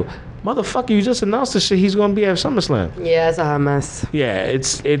the title. Motherfucker, you just announced the shit he's gonna be at SummerSlam. Yeah, it's a hot mess. Yeah,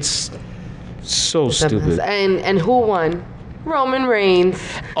 it's so It's a mess. stupid. And who won? Roman Reigns.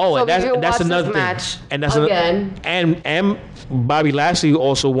 Oh, So and that's we can that's watch another this thing. match And that's again. and Bobby Lashley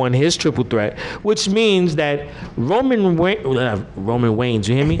also won his triple threat, which means that Roman Waynes,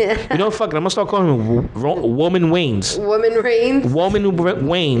 you hear me? You know, fuck it, I'm gonna start calling him Woman Waynes. Woman Reigns. Woman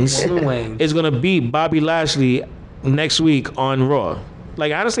Waynes Roman Reigns. is gonna beat Bobby Lashley next week on Raw.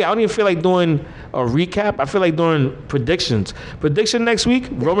 Like honestly, I don't even feel like doing a recap. I feel like doing predictions. Prediction next week: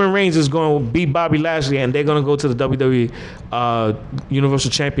 Roman Reigns is going to beat Bobby Lashley, and they're going to go to the WWE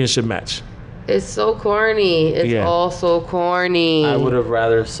Universal Championship match. It's so corny. It's Yeah. all so corny. I would have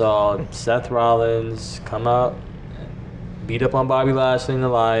rather saw Seth Rollins come out, beat up on Bobby Lashley and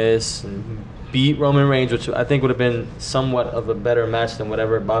Elias, and beat Roman Reigns, which I think would have been somewhat of a better match than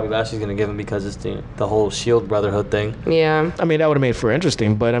whatever Bobby Lashley's going to give him because it's the whole Shield Brotherhood thing. Yeah. I mean, that would have made for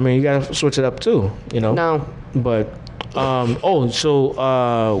interesting, but I mean, you got to switch it up too, you know. No. But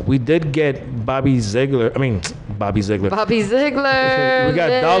we did get Bobby Ziggler. Bobby Ziggler. We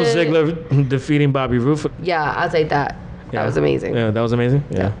got Dolph Ziggler defeating Bobby Roode. Yeah, I'll take that. That was amazing. Yeah, that was amazing.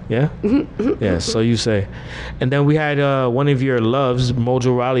 Yeah. Yeah, so you say. And then we had one of your loves,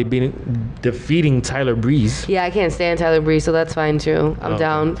 Mojo Rawley, defeating Tyler Breeze. Yeah, I can't stand Tyler Breeze, so that's fine too. I'm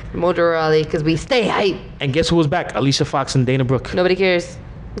down. Mojo Rawley, because we stay hype. And guess who was back? Alicia Fox and Dana Brooke. Nobody cares.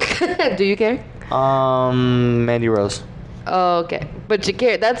 Do you care? Mandy Rose. Oh, okay. But you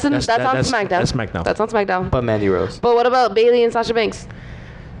care. That's on SmackDown. That's SmackDown. That's on SmackDown. But Mandy Rose. But what about Bailey and Sasha Banks?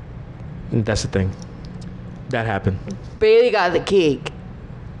 That's the thing. That happened. Bailey got the cake.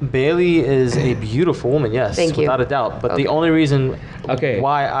 Bailey is a beautiful woman, yes, Thank you. without a doubt. But Okay. the only reason Okay.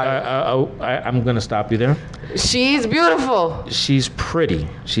 why I'm gonna stop you there. She's beautiful. She's pretty.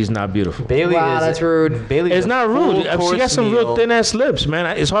 She's not beautiful. Bailey Wow, is that's rude. Bailey It's is a not rude. full She got course some real meal. thin ass lips, man.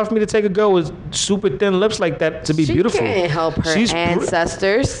 It's hard for me to take a girl with super thin lips like that to be She beautiful. can't help her She's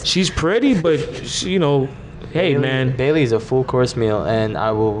ancestors. she's pretty, but she, hey man. Bailey's a full course meal, and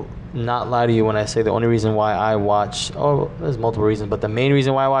I will not lie to you when I say the only reason why I watch. Oh, there's multiple reasons, but the main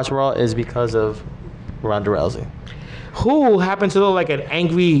reason why I watch Raw is because of Ronda Rousey. Who happened to look like an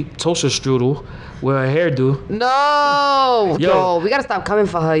angry toaster strudel with her hairdo? No. Yo, we gotta stop coming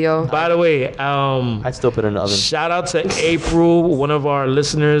for her, yo. By the way, I'd still put it in the oven. shout out to April, one of our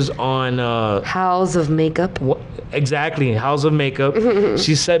listeners on House of Makeup. exactly House of Makeup.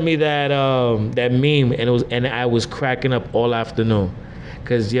 She sent me that that meme, and I was cracking up all afternoon,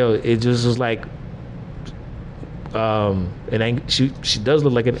 cause it just was like she does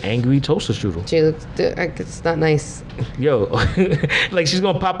look like an angry toaster strudel. She looks. It's not nice. Like she's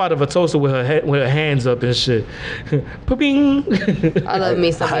gonna pop out of a toaster with her hands up and shit. Ping. I love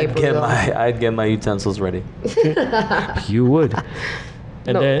me some April. though. I'd get my utensils ready. You would.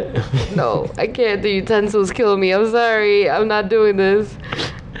 And No. then No, I can't. The utensils kill me. I'm sorry. I'm not doing this.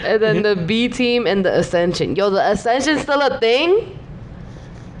 And then the B team and the Ascension. Yo, the Ascension's still a thing?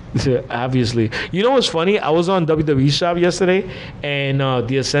 obviously, you know what's funny? I was on WWE Shop yesterday, and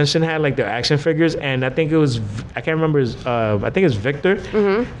the Ascension had like their action figures, and I think it was I can't remember I think it's Victor.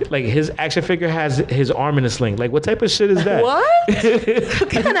 Like his action figure has his arm in a sling. Like what type of shit is that? What? What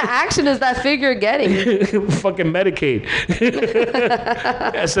kind of action is that figure getting? Fucking Medicaid,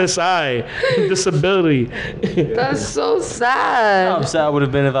 SSI, disability. That's so sad. How upset I would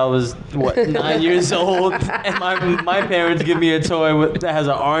have been if I was 9 years old and my parents give me a toy that has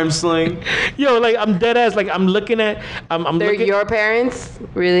an arm sling. Yo, like I'm dead ass. Like I'm looking at. I'm They're looking. your parents?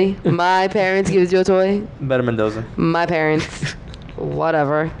 Really? My parents gives you a toy? Better Mendoza. My parents.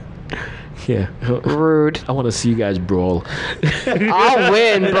 Whatever. Yeah. Rude. I want to see you guys brawl. I'll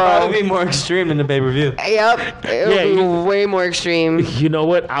win, It'd probably bro. be more extreme than the pay-per-view. Yep. It'll Yeah, be you- way more extreme. You know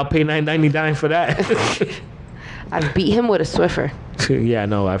what? I'll pay $9.99 for that. I've beat him with a Swiffer. Yeah,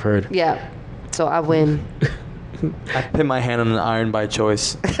 no, I've heard. Yeah. So I win. I put my hand on an iron by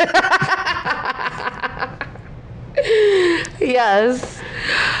choice. Yes.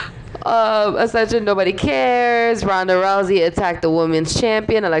 Ascension, nobody cares. Ronda Rousey attacked the women's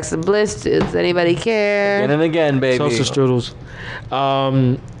champion, Alexa Bliss. Does anybody care? Again and again, baby. Salsa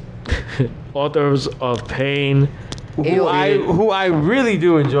strudels. Authors of Pain. Ew. Who I really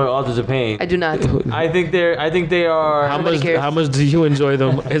do enjoy Authors of Pain. I do not. I think they are. Nobody cares. How much do you enjoy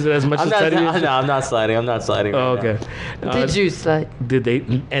them? Is it as much I'm as not. Teddy? No, I'm not sliding. I'm not sliding. Oh, right okay. Did you slut? Did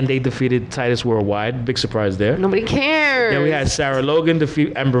they defeated Titus Worldwide? Big surprise there. Nobody cares. Then we had Sarah Logan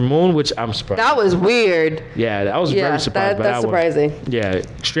defeat Ember Moon, which I'm surprised. That was weird. Yeah, I was Yeah, very surprised by that's that one. surprising. Yeah,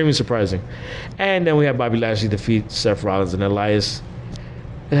 extremely surprising. And then we had Bobby Lashley defeat Seth Rollins and Elias.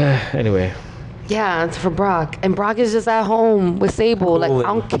 Anyway, Yeah, it's for Brock. And Brock is just at home with Sable. Like, I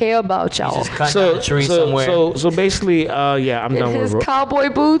don't care about y'all. Just cut down a tree somewhere. so basically, yeah, I'm In done his with. cowboy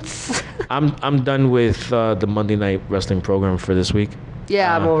boots. I'm done with the Monday Night Wrestling program for this week.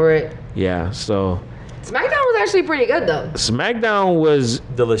 Yeah, I'm over it. Yeah, so SmackDown was actually pretty good, though. SmackDown was,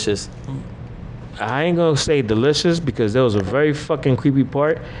 Delicious. I ain't gonna say delicious because there was a very fucking creepy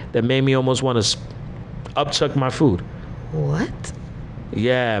part that made me almost want to upchuck my food. What?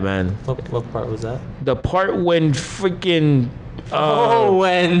 Yeah, man. What part was that? The part when freaking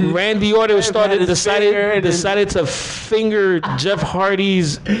when Randy Orton had his finger in his- decided to finger Jeff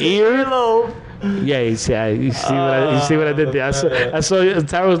Hardy's ear. Yeah, you see what I did there. I saw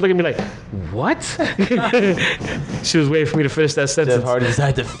Tara was looking at me like, what? She was waiting for me to finish that sentence. Jeff Hardy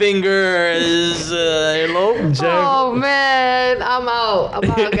decided to finger his earlobe. Oh, man. I'm out,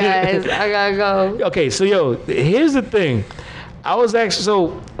 guys. I gotta go. Okay, so yo, here's the thing. I was actually,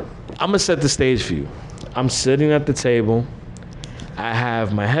 so I'm gonna set the stage for you. I'm sitting at the table. I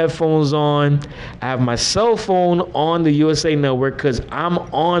have my headphones on. I have my cell phone on the USA Network because I'm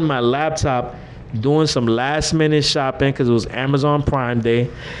on my laptop doing some last minute shopping because it was Amazon Prime Day.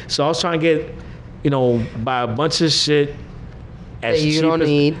 So I was trying to get, buy a bunch of shit That you don't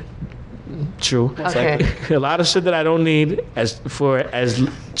need. True. Okay. A lot of shit that I don't need as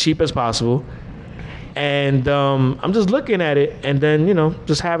cheap as possible. And I'm just looking at it and then,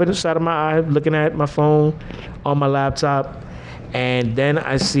 just having it inside of my eye, looking at my phone on my laptop. And then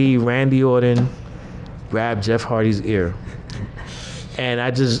I see Randy Orton grab Jeff Hardy's ear. And I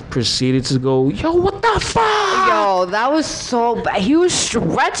just proceeded to go, yo, what the fuck? Yo, that was so bad. He was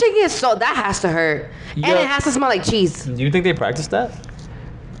stretching it so that has to hurt. And Yo. it has to smell like cheese. Do you think they practiced that?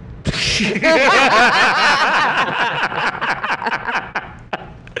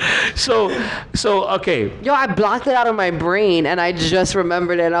 So okay. Yo, I blocked it out of my brain and I just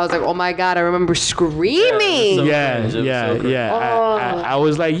remembered it. And I was like, oh my God, I remember screaming. Yeah, cringe. It was yeah, so cringe. yeah. Oh. I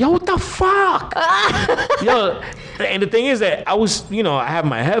was like, yo, what the fuck? Yo, and the thing is that I was, I have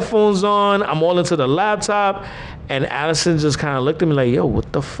my headphones on. I'm all into the laptop. And Allison just kind of looked at me like, yo,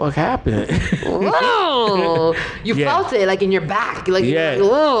 what the fuck happened? Whoa. You Yeah. felt it like in your back. Like, Yeah. you're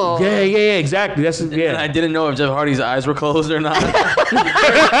like, whoa. Yeah, exactly. That's And I yeah. didn't know if Jeff Hardy's eyes were closed or not.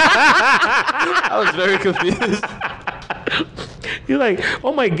 I was very confused. You're like,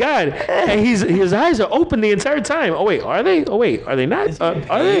 oh my god, and his eyes are open the entire time. Oh wait, are they? Oh wait, are they not? Are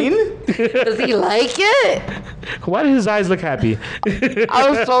they? Does he like it? Why did his eyes look happy? I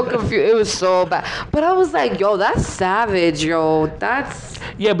was so confused. It was so bad. But I was like, yo, that's savage, yo. That's...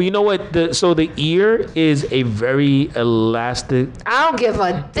 Yeah, but you know what? So the ear is a very elastic. I don't give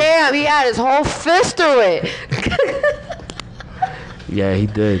a damn. He had his whole fist through it. Yeah, he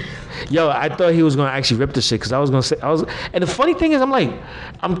did. Yo, I thought he was gonna actually rip the shit because I was gonna say and the funny thing is,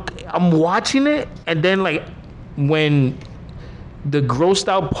 I'm watching it, and then like when the grossed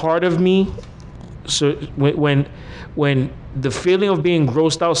out part of me, so when the feeling of being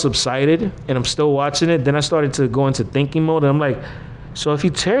grossed out subsided, and I'm still watching it, then I started to go into thinking mode, and I'm like, so if he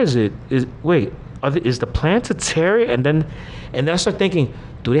tears it, is the plan to tear it, and then I start thinking,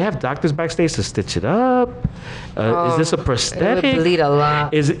 do they have doctors backstage to stitch it up? Is this a prosthetic? It would bleed a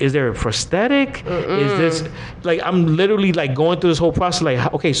lot. Is there a prosthetic? Is this like I'm literally like going through this whole process?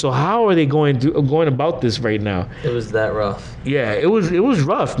 Like, okay, so how are they going about this right now? It was that rough. Yeah, it was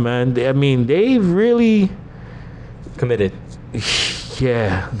rough, man. I mean, they really, Committed.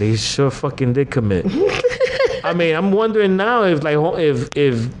 yeah, they sure fucking did commit. I mean, I'm wondering now if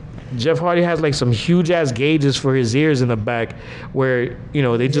Jeff Hardy has like some huge ass gauges for his ears in the back, where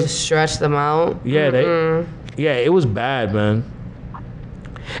they just Just stretch them out. yeah, it was bad, man.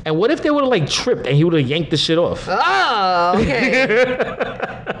 And what if they would have like tripped and he would have yanked the shit off? Oh, okay.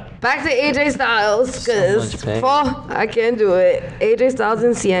 Back to AJ Styles, because So much pain. I can't do it. AJ Styles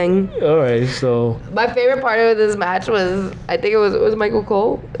and Sieng. All right, so My favorite part of this match was, I think it was Michael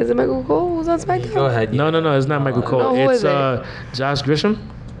Cole. Is it Michael Cole who's on SmackDown? Go ahead. no, it's not Michael Cole. No, who It's is it? Josh Grisham.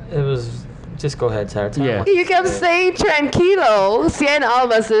 It was. Just go ahead, Sarah. Tell Yeah. me. You kept saying Tranquilo. Cien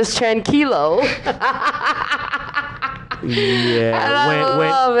Almas is Tranquilo. Yeah, And I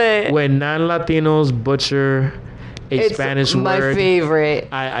love it. when non-Latinos butcher a It's Spanish my word, favorite.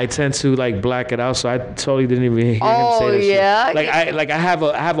 I tend to like black it out, so I totally didn't even hear him Oh, say that yeah? shit. I have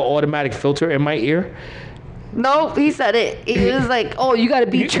an automatic filter in my ear. Nope, he said it. He was like, "Oh, you gotta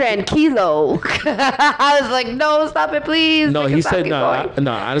be tranquilo." I was like, "No, stop it, please." No, Make he it stop, said keep no. going.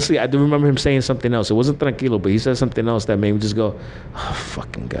 No, honestly, I do remember him saying something else. It wasn't tranquilo, but he said something else that made me just go, oh,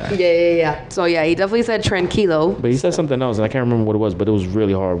 "Fucking guy." Yeah. So yeah, he definitely said tranquilo. But he said something else, and I can't remember what it was, but it was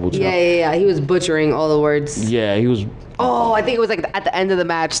really horrible too. Yeah. He was butchering all the words. Yeah, he was. Oh, I think it was like at the end of the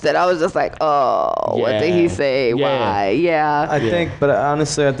match that I was just like, "Oh, what did he Yeah. say? Yeah. Why?" Yeah. I think, but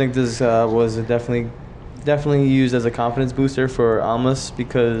honestly, I think this was definitely used as a confidence booster for Almas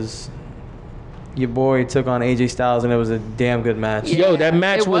because your boy took on AJ Styles and it was a damn good match. Yeah. Yo, that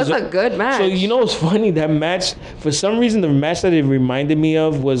match It was a good match. So you know what's funny? That match, for some reason, the match that it reminded me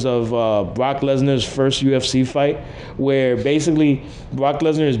of was of Brock Lesnar's first UFC fight, where basically Brock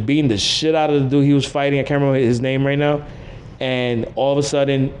Lesnar is beating the shit out of the dude he was fighting. I can't remember his name right now, and all of a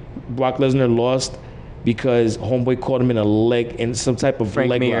sudden, Brock Lesnar lost because homeboy caught him in a leg in some type of Frank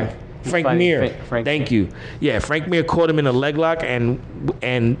leg Mir. lock. He's Frank fighting Mir. Frank Thank you. Yeah, Frank Mir caught him in a leg lock, and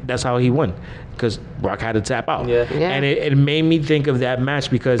that's how he won, because Brock had to tap out. Yeah. Yeah. And it made me think of that match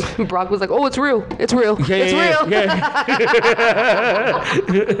because Brock was like, "Oh, it's real. It's real. yeah, it's real." yeah.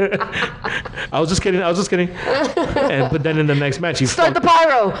 I was just kidding. But then in the next match, he Start the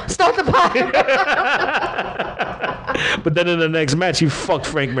pyro. Start the pyro. But then in the next match, he fucked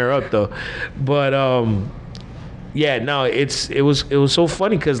Frank Mir up though. But yeah, no, it was so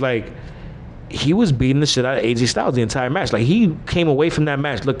funny because like he was beating the shit out of AJ Styles the entire match. Like he came away from that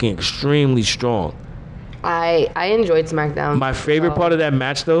match looking extremely strong. I enjoyed SmackDown. My favorite part of that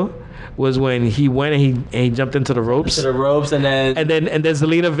match though was when he went and he jumped into the ropes. To the ropes and then And then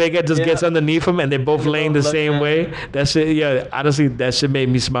Zelina Vega just Yeah. gets underneath him, and they're both laying the both same looking way. That shit, yeah. Honestly, that shit made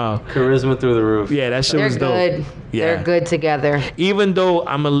me smile. charisma through the roof. Yeah, that shit They're was dope. good. Yeah. They're good together. Even though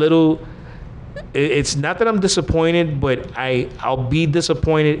I'm a little, it's not that I'm disappointed, but I'll be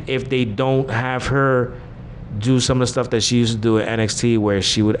disappointed if they don't have her do some of the stuff that she used to do at NXT, where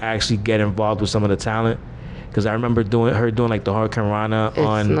she would actually get involved with some of the talent. Because I remember doing like the Hurricane Rana It's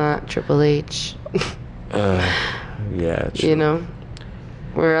on. not Triple H. Yeah. You know,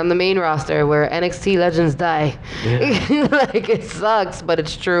 we're on the main roster where NXT legends die. Like it sucks, but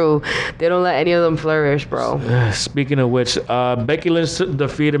it's true. They don't let any of them flourish, bro. Speaking of which, Becky Lynch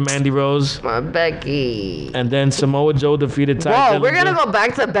defeated Mandy Rose, My Becky. and then Samoa Joe defeated Ty Whoa, we're gonna Dillinger. go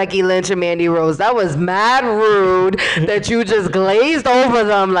back to Becky Lynch and Mandy Rose. That was mad rude that you just glazed over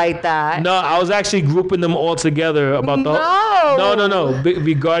them like that. No, I was actually grouping them all together about the. No. No.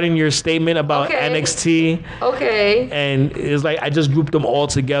 Regarding your statement about Okay. NXT, Okay. and it's like I just grouped them all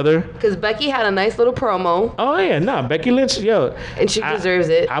together. Because Becky had a nice little promo, Oh yeah, nah, Becky Lynch, yo, and she deserves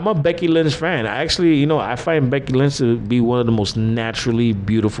it. I'm a Becky Lynch fan. I actually, I find Becky Lynch to be one of the most naturally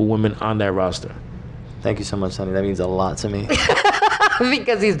beautiful women on that roster. Thank you so much, Sonny. That means a lot to me.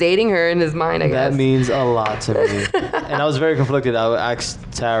 Because he's dating her in his mind, I guess. That means a lot to me. And I was very conflicted. I asked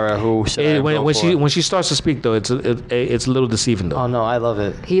Tara who should I go for. When she starts to speak though, it's a little deceiving though. Oh no, I love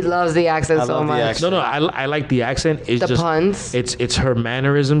it. He loves the accent I so love the much. accent. No, I like the accent. It's The just puns. It's her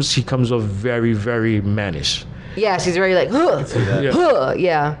mannerisms. She comes off very, very mannish. Yeah, she's very like, huh, Yeah. huh,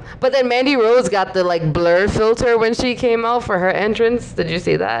 yeah. But then Mandy Rose got the like blur filter when she came out for her entrance. Did you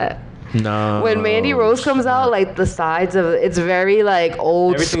see that? No. When Mandy Rose comes out, like the sides of it's very like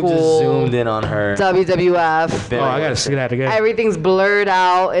old Everything school just zoomed in on her. WWF. Oh, I gotta see that again. Everything's blurred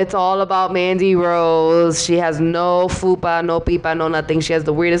out. It's all about Mandy Rose. She has no fupa, no pipa, no nothing. She has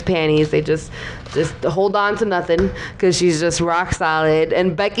the weirdest panties. They just hold on to nothing because she's just rock solid.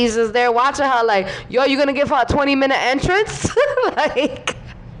 And Becky's just there watching her like, yo, you gonna give her a 20-minute entrance? Like,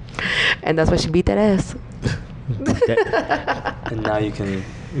 and that's why she beat that ass. And now you can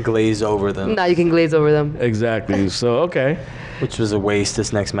glaze over them. Now you can glaze over them. Exactly. So okay. Which was a waste.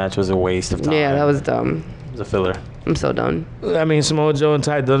 This next match was a waste of time. Yeah, that was dumb. It was a filler. I'm so done. I mean, Samoa Joe and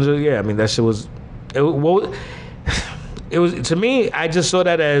Ty Dillinger. Yeah, I mean that shit was. It was to me. I just saw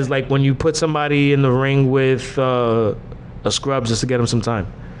that as like when you put somebody in the ring with a scrub just to get him some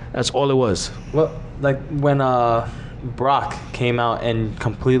time. That's all it was. Well, like when Brock came out and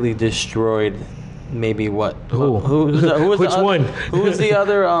completely destroyed. Maybe what? Who? Who was Which the other, one? Who was the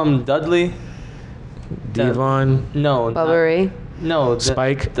other? Dudley. Devon, No. Bubba Ray. No.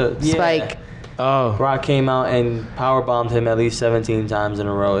 Spike? Spike. oh, Brock came out and power bombed him at least 17 times in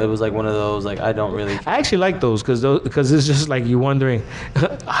a row. It was like one of those, like, I don't really. I actually like those because it's just like you wondering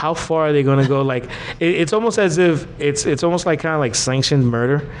how far are they gonna go. Like it's almost as if it's almost like kind of like sanctioned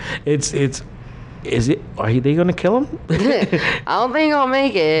murder. They gonna kill him? I don't think he'll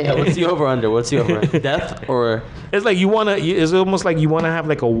make it. Yeah, what's the over under? What's the over? Death or? It's like it's almost like you wanna have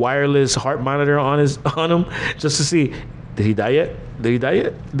like a wireless heart monitor on him just to see. Did he die yet? Did he die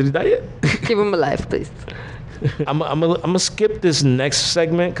yet? Did he die yet? Keep him alive, please. I'm gonna skip this next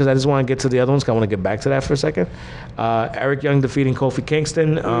segment because I just want to get to the other ones. 'Cause I want to get back to that for a second. Eric Young defeating Kofi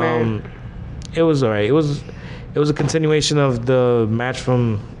Kingston. It was alright. It was a continuation of the match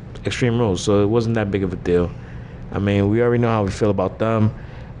from Extreme Rules, so it wasn't that big of a deal. I mean, we already know how we feel about them.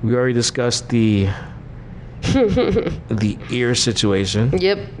 We already discussed the ear situation.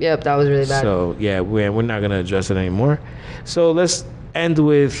 Yep, that was really bad. So yeah, we're not gonna address it anymore. So let's end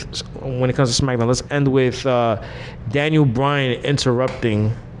with, when it comes to SmackDown, let's end with Daniel Bryan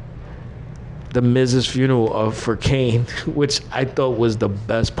interrupting the Miz's funeral for Kane, which I thought was the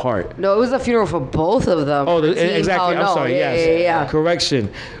best part. No, it was a funeral for both of them. Oh, For Team exactly. Hell I'm No. sorry. Yeah, Yes. yeah. Correction.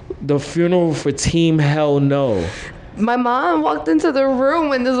 The funeral for Team Hell No. My mom walked into the room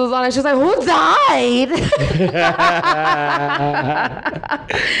when this was on, and she's like, "Who died?"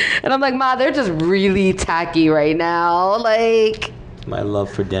 And I'm like, "Ma, they're just really tacky right now." Like, My love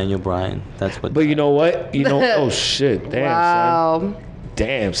for Daniel Bryan. That's what. But you know what? Oh shit. Damn, son. wow.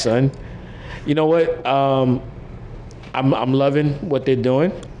 Damn, son. You know what? I'm loving what they're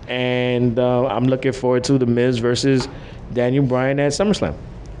doing, and I'm looking forward to the Miz versus Daniel Bryan at SummerSlam.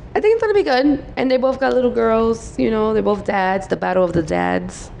 I think it's gonna be good, and they both got little girls. You know, they're both dads. The battle of the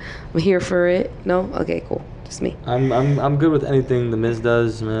dads. I'm here for it. No, okay, cool. Just me. I'm good with anything the Miz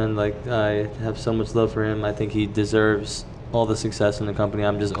does, man. Like, I have so much love for him. I think he deserves all the success in the company.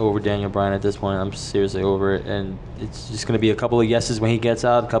 I'm just over Daniel Bryan at this point. I'm seriously over it, and it's just gonna be a couple of yeses when he gets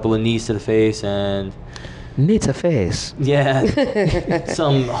out, a couple of knees to the face, and Knee to face. yeah,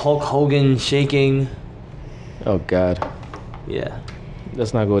 some Hulk Hogan shaking. Oh God. Yeah.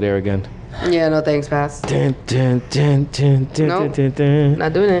 Let's not go there again. Yeah, no thanks, pass. Dun, dun, dun, dun, dun, Nope. dun, dun.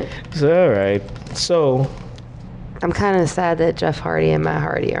 Not doing it. It's all right. So I'm kind of sad that Jeff Hardy and Matt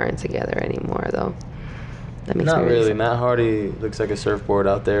Hardy aren't together anymore, though. That makes Not me really really. sad. Matt Hardy looks like a surfboard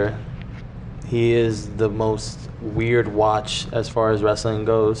out there. He is the most weird watch as far as wrestling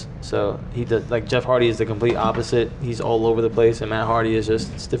goes. So he does, like, Jeff Hardy is the complete opposite. He's all over the place, and Matt Hardy is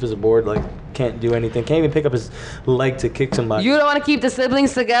just stiff as a board. Like, can't do anything. Can't even pick up his leg to kick somebody. You don't want to keep the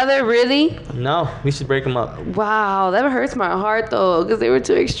siblings together, really? No, we should break them up. Wow, that hurts my heart though, because they were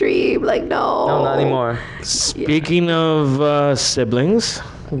too extreme. Like, no. No, not anymore. speaking of siblings,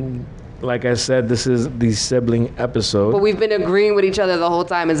 like I said, this is the sibling episode. But we've been agreeing with each other the whole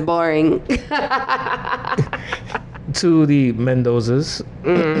time. It's boring. To the Mendozas.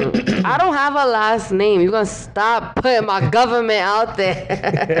 I don't have a last name. You're gonna stop putting my government out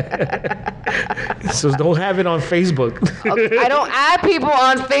there. So don't have it on Facebook. I don't add people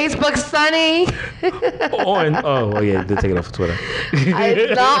on Facebook, Sonny. Well, yeah, they take it off of Twitter.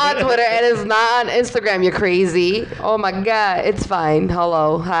 It's not on Twitter and it's not on Instagram. You're crazy. Oh my God. It's fine.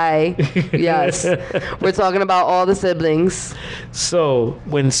 Hello. Hi. Yes. We're talking about all the siblings. So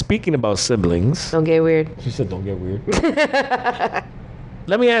when speaking about siblings, Don't get weird. she said, "Don't get weird."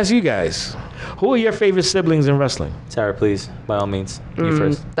 Let me ask you guys, who are your favorite siblings in wrestling? Sarah, please, by all means, you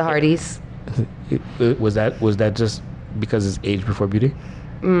first. The Hardys. Was that just because it's age before beauty?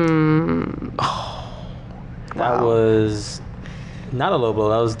 That was not a low blow.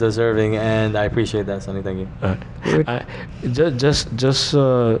 That was deserving, and I appreciate that, Sonny. Thank you. Just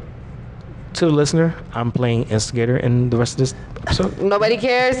to the listener, I'm playing instigator in the rest of this episode. Nobody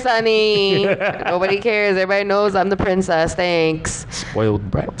cares, Sonny. Nobody cares. Everybody knows I'm the princess. Thanks.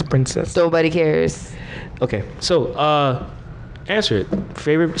 Spoiled brat princess. Nobody cares. Okay, so answer it.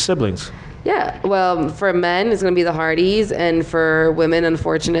 Favorite siblings? Yeah. Well, for men, it's going to be the Hardys. And for women,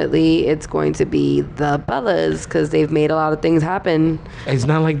 unfortunately, it's going to be the Bellas because they've made a lot of things happen. It's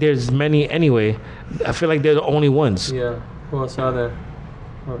not like there's many anyway. I feel like they're the only ones. Yeah. Who else are there?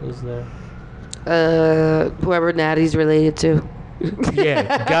 Or is there? Whoever Natty's related to.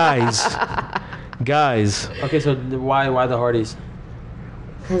 Yeah, guys. Okay, so why the Hardys?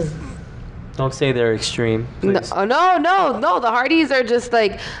 Don't say they're extreme. No, Please. no. The Hardys are just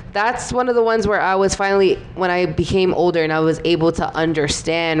like, that's one of the ones where I was finally, when I became older and I was able to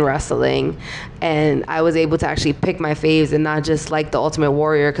understand wrestling, and I was able to actually pick my faves and not just like the Ultimate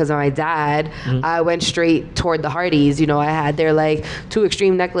Warrior because of my dad. I went straight toward the Hardys. You know, I had their like 2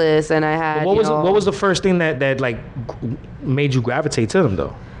 Extreme necklace, and I had. What was the first thing that like made you gravitate to them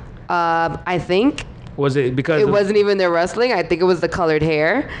though? I think Was it because it wasn't even their wrestling. I think it was the colored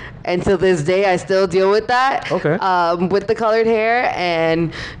hair. And to this day, I still deal with that. Okay. With the colored hair,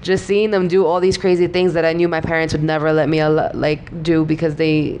 and just seeing them do all these crazy things that I knew my parents would never let me do because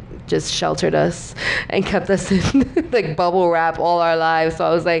they just sheltered us and kept us in like bubble wrap all our lives. So I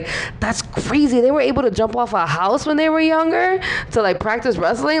was like, that's crazy. They were able to jump off a house when they were younger to like practice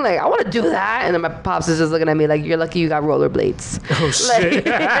wrestling. Like, I want to do that. And then my pops is just looking at me like, you're lucky you got rollerblades. Oh shit.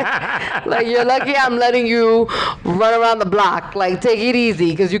 Like, you're lucky I'm letting you run around the block. Like, take it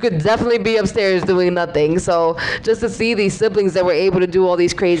easy, because you could definitely be upstairs doing nothing. So just to see these siblings that were able to do all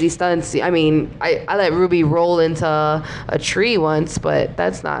these crazy stunts. I mean, I let Ruby roll into a tree once, but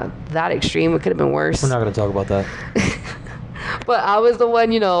that's not that extreme. It could have been worse. We're not gonna talk about that. But I was the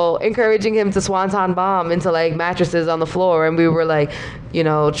one, encouraging him to swanton bomb into like mattresses on the floor, and we were like,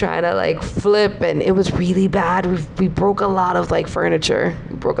 trying to like flip, and it was really bad. We broke a lot of like furniture.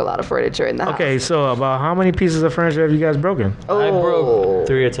 We broke a lot of furniture in the house. Okay, so about how many pieces of furniture have you guys broken? I broke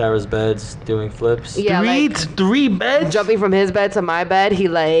 3 of Tara's beds doing flips. Yeah, Three beds? jumping from his bed to my bed, he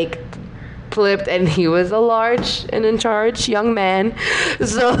like flipped, and he was a large and in charge young man,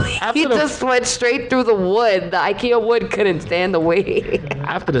 so he just went straight through the wood. The IKEA wood couldn't stand the weight.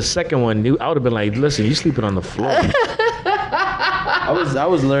 After the second one, I would have been like, listen, you sleeping on the floor. I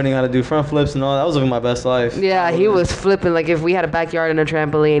was learning how to do front flips and all. That was living my best life. Yeah, he was flipping like if we had a backyard and a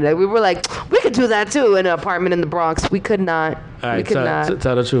trampoline. Like, we were like, we could do that too in an apartment in the Bronx. We could not. All right, we could not.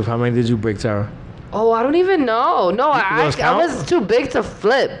 tell the truth. How many did you break, Tara? Oh, I don't even know. No, I count? was too big to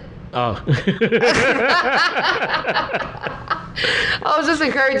flip. Oh. I was just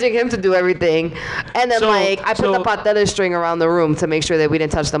encouraging him to do everything. And then I put the patella string around the room to make sure that we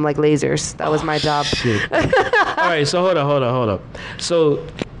didn't touch them like lasers. That was my job. Shit. All right, so hold up. So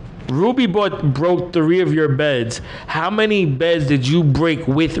Ruby broke 3 of your beds. How many beds did you break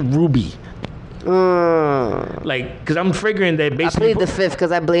with Ruby? Like, because I'm figuring that basically. I plead the 5th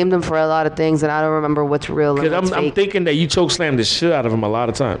because I blamed him for a lot of things, and I don't remember what's real and what's Because I'm fake. thinking that you choke slammed the shit out of him a lot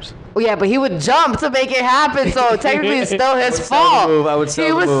of times. Oh, yeah, but he would jump to make it happen, so technically it's still his fault. I would sell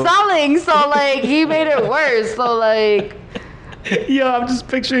He the was move. selling, so like he made it worse. So like. Yo, I'm just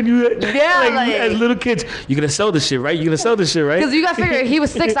picturing you as little kids. You're gonna sell this shit, right? Because you got to figure, he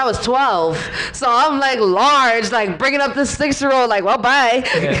was 6, I was 12. So I'm like large, like bringing up this 6-year-old, like, well, bye.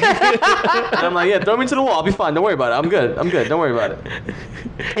 And I'm like, yeah, throw me to the wall. I'll be fine. Don't worry about it. I'm good. Don't worry about it.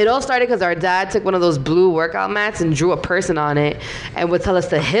 It all started because our dad took one of those blue workout mats and drew a person on it and would tell us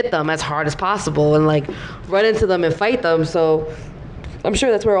to hit them as hard as possible and like run into them and fight them. So I'm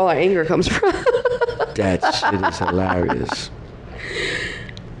sure that's where all our anger comes from. That shit is hilarious.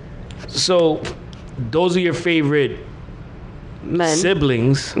 So, those are your favorite Men.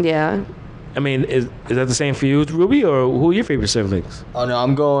 siblings. Yeah. I mean, is that the same for you, Ruby, or who are your favorite siblings? Oh no,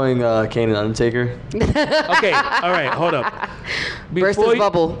 I'm going Kane and Undertaker. Okay, all right, hold up. Versus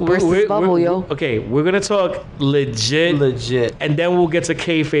Bubble. Versus Bubble, yo. Okay, we're gonna talk legit, and then we'll get to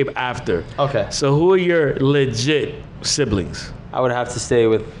kayfabe after. Okay. So, who are your legit siblings? I would have to stay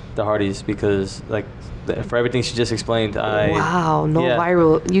with the Hardys because, like, for everything she just explained, Wow, no yeah.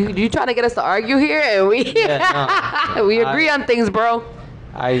 viral. You trying to get us to argue here, and we we agree on things, bro.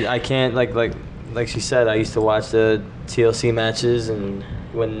 I can't like she said. I used to watch the TLC matches, and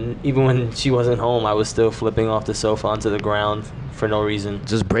even when she wasn't home, I was still flipping off the sofa onto the ground for no reason.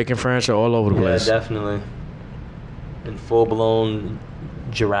 Just breaking furniture all over the place. Yeah, definitely. In full-blown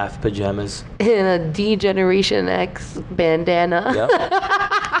giraffe pajamas. In a D-Generation X bandana. Yep.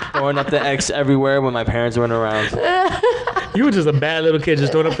 Throwing up the X everywhere when my parents weren't around. You were just a bad little kid,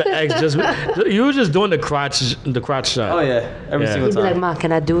 just throwing up the X. You were just doing the crotch shot. Oh yeah, every Yeah. single He'd be like, time. Ma,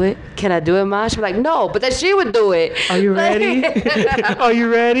 can I do it? Can I do it, Ma? She'd be like, no, but then she would do it. Are you ready? Are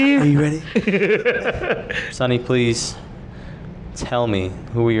you ready? Are you ready? Sonny, please tell me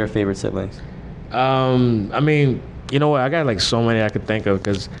who were your favorite siblings. I mean, you know what? I got like so many I could think of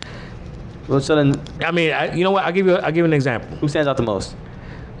because. Well, so then, I mean, you know what? I'll give you an example. who stands out the most?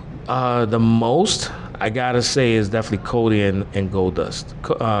 The most I gotta say is definitely Cody and Goldust.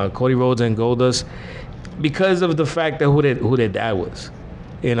 Cody Rhodes and Goldust, because of the fact that who their dad was.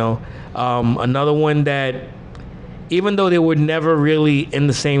 You know, another one that, even though they were never really in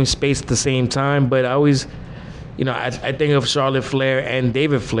the same space at the same time, but I always I think of Charlotte Flair and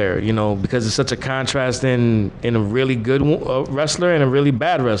David Flair, because it's such a contrast in a really good wrestler and a really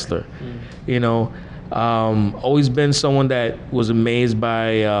bad wrestler. Always been someone that was amazed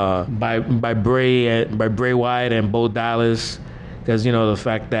by Bray Wyatt and Bo Dallas, because the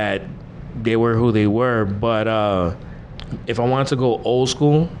fact that they were who they were. But if I wanted to go old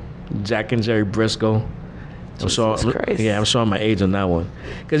school, Jack and Jerry Briscoe. I'm showing my age on that one.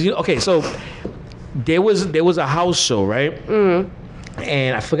 Because so there was a house show, right?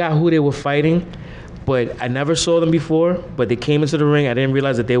 And I forgot who they were fighting, but I never saw them before. But they came into the ring. I didn't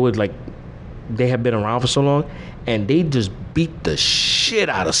realize that they had been around for so long, and they just beat the shit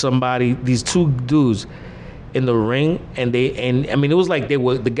out of somebody. These two dudes in the ring, and it was like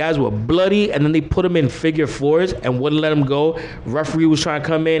the guys were bloody, and then they put them in figure fours and wouldn't let them go. Referee was trying to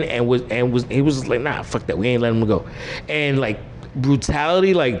come in he was like, nah, fuck that, we ain't letting them go. And like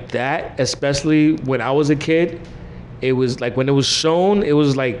brutality like that, especially when I was a kid, it was like when it was shown, it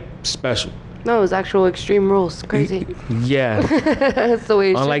was like special. No, it was actual Extreme Rules. Crazy. Yeah. That's the way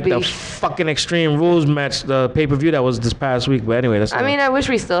it Unlike should be. the fucking Extreme Rules match, the pay-per-view that was this past week. But anyway, I wish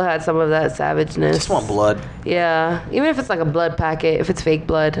we still had some of that savageness. Just want blood. Yeah. Even if it's like a blood packet, if it's fake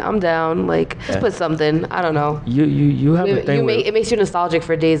blood, I'm down. Like, just put something. I don't know. You have a thing it makes you nostalgic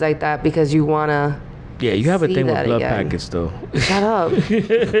for days like that because you want to. Yeah, you have a thing with blood again. packets, though. Shut up.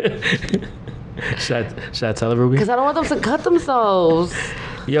 Should I tell her, Ruby? Because I don't want them to cut themselves.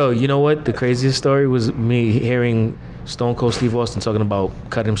 Yo, you know what? The craziest story was me hearing Stone Cold Steve Austin talking about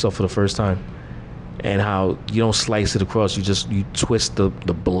cutting himself for the first time, and how you don't slice it across. You twist the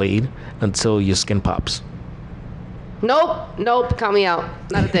blade until your skin pops. Nope. Count me out.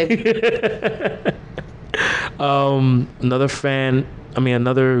 Not a thing.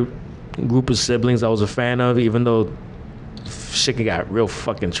 Another group of siblings I was a fan of, even though shit got real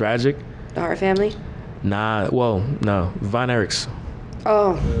fucking tragic. The Hart family? No, Von Erichs.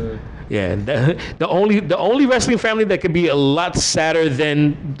 Oh. Yeah, the only wrestling family that could be a lot sadder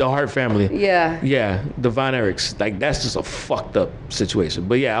than the Hart family. Yeah. Yeah, the Von Erichs. Like, that's just a fucked up situation.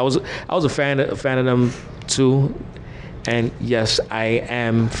 But yeah, I was a fan of them too, and yes, I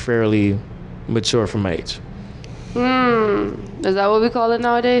am fairly mature for my age. Is that what we call it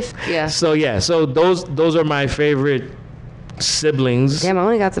nowadays? Yeah. So those are my favorite siblings. Damn, I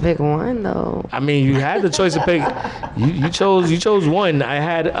only got to pick one though. I mean, you had the choice to pick. You chose one. I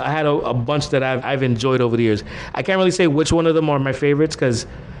had a bunch that I've enjoyed over the years. I can't really say which one of them are my favorites, because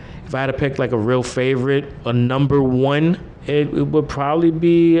if I had to pick like a real favorite, a number one, it would probably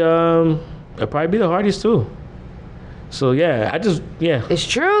be the Hardys too. So yeah, It's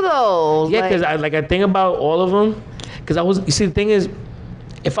true though. Yeah, because I think about all of them. Because the thing is,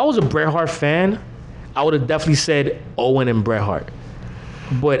 if I was a Bret Hart fan, I would have definitely said Owen and Bret Hart.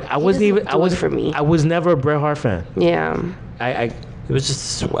 But I wasn't even. For me. I was never a Bret Hart fan. Yeah. It was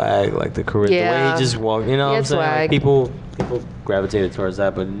just swag, like the career, the way he just walked. You know what I'm saying? Swag. Like people gravitated towards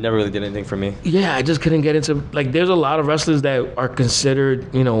that, but it never really did anything for me. Yeah, I just couldn't get into. Like, there's a lot of wrestlers that are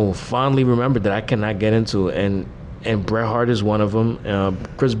considered, fondly remembered that I cannot get into, and Bret Hart is one of them.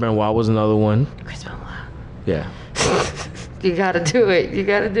 Chris Benoit was another one. Chris Benoit. Yeah. You gotta do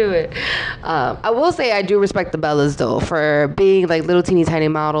it. I will say I do respect the Bellas though for being like little teeny tiny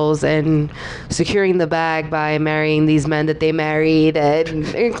models and securing the bag by marrying these men that they married and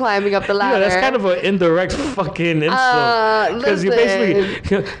climbing up the ladder. Yeah, that's kind of an indirect fucking insult. Because you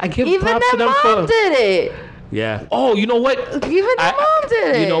basically, I give even props to their them mom did it. Yeah. Oh, you know what? Even their mom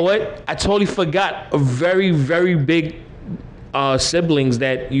did it. You know what? I totally forgot a very, very big siblings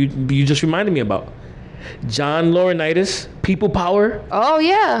that you just reminded me about. John Laurinaitis, People Power. Oh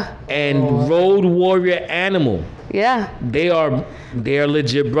yeah. And Road Warrior Animal. Yeah. They are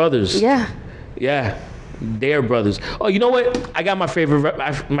legit brothers. Yeah. Yeah. They are brothers. Oh, you know what? I got my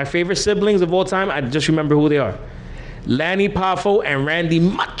favorite siblings of all time. I just remember who they are. Lanny Poffo and Randy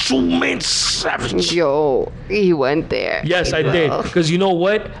Macho Man Savage. Yo, he went there. Yes, I did. Because you know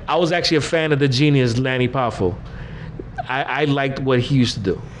what? I was actually a fan of the genius Lanny Poffo. I liked what he used to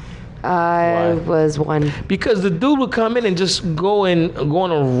do. I was one. Because the dude would come in and just go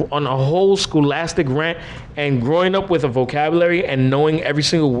on a whole scholastic rant, and growing up with a vocabulary and knowing every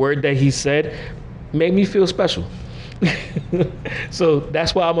single word that he said made me feel special. So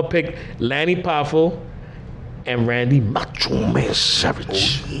that's why I'm going to pick Lanny Poffo and Macho Man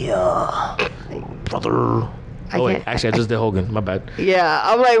Savage. Oh, yeah. Brother. Wait, actually, I just did Hogan. My bad. Yeah,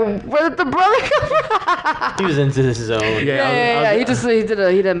 I'm like, where did the brother come from? He was into his own. Yeah. He did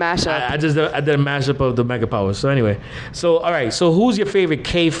a mashup. I did a mashup of the Mega Powers. So anyway, all right. So who's your favorite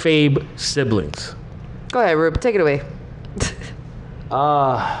kayfabe siblings? Go ahead, Rube. Take it away.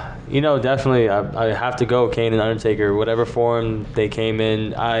 Definitely. I have to go Kane and Undertaker, whatever form they came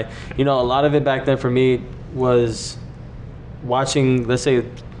in. A lot of it back then for me was watching, let's say,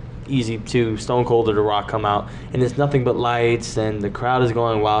 Easy to Stone Cold or The Rock come out, and it's nothing but lights, and the crowd is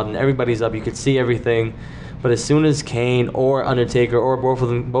going wild, and everybody's up. You could see everything, but as soon as Kane or Undertaker or both of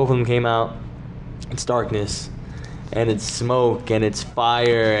them came out, it's darkness. And it's smoke, and it's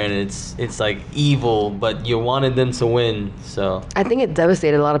fire, and it's like evil, but you wanted them to win, so. I think it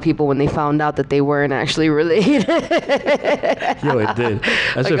devastated a lot of people when they found out that they weren't actually related. Yo, it did.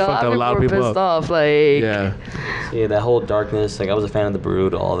 That shit fucked up a lot of people pissed up. off, like. Yeah. Yeah, that whole darkness, like I was a fan of The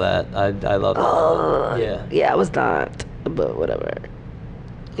Brood, all that. I loved it. Yeah. Yeah, I was not, but whatever.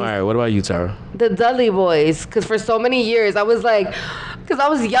 All right, what about you, Tara? The Dudley Boys, because for so many years I was like, because I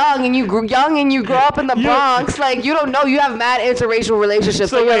was young and you grew up in the Bronx, like you don't know, you have mad interracial relationships,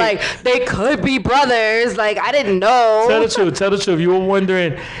 so you're like, they could be brothers, like I didn't know. Tell the truth. You were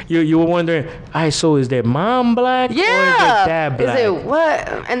wondering, all right, so is their mom black or is their dad black? Is it what?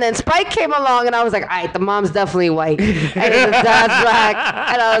 And then Spike came along and I was like, all right, the mom's definitely white and the dad's black,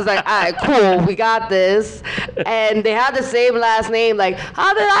 and I was like, all right, cool, we got this. And they had the same last name. Like,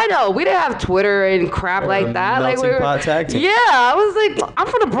 how did I know? We didn't have Twitter and crap like that. Like, I was like, I'm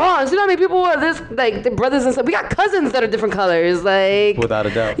from the Bronx. You know how many people are this, like, the brothers and stuff. We got cousins that are different colors, like, without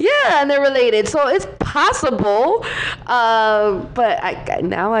a doubt. Yeah, and they're related, so it's possible. But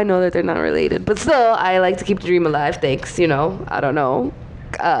now I know that they're not related. But still, I like to keep the dream alive. Thanks. I don't know.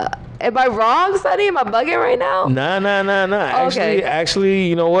 Am I wrong, Sonny? Am I bugging right now? Nah. Okay. Actually,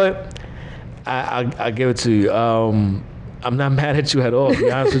 you know what? I give it to you. I'm not mad at you at all, to be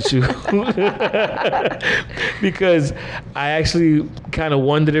honest with you. Because I actually kind of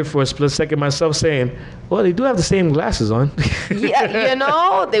wondered it for a split second myself, saying, well, they do have the same glasses on. Yeah,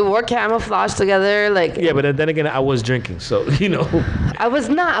 they wore camouflage together. Like, yeah, but then again, I was drinking, so, I was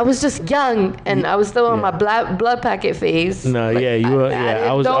not. I was just young, and I was still on my blood packet phase. No, yeah, you were.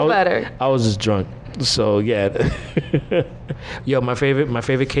 I was better. I was just drunk. So, yeah. Yo, my favorite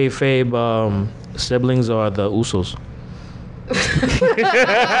kayfabe siblings are the Usos.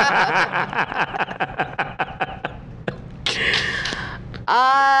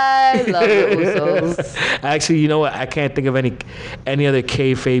 I love the Usos. Actually, you know what? I can't think of any other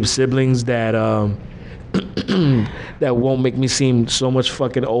kayfabe siblings that that won't make me seem so much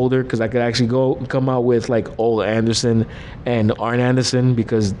fucking older, because I could actually come out with like Ole Anderson and Arn Anderson,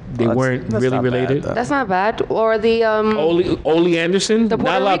 because they weren't really related. That's not bad. Or the Ole Anderson, the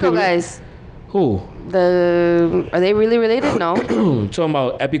Puerto Rico guys. Who? Are they really related? No. Talking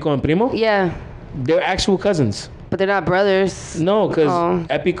about Epico and Primo? Yeah. They're actual cousins. But they're not brothers. No, because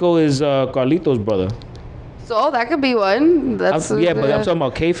Epico is Carlito's brother. So that could be one. But I'm talking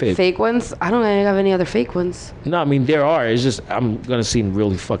about kayfabe. Fake ones? I don't have any other fake ones. No, I mean, there are. It's just, I'm going to seem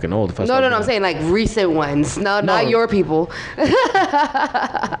really fucking old if I start No, I'm saying like recent ones. No, not your people.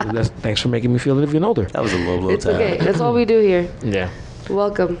 Thanks for making me feel even older. That was a low It's okay. That's all we do here. Yeah.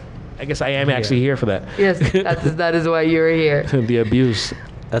 Welcome. I guess I am actually here for that. Yes, that is why you're here. The abuse.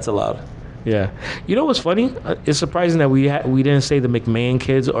 That's allowed. Yeah. You know what's funny? It's surprising that we didn't say the McMahon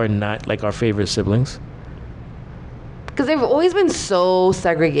kids are not like our favorite siblings. Because they've always been so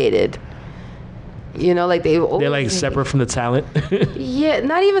segregated. Like they're like separate from the talent. Yeah,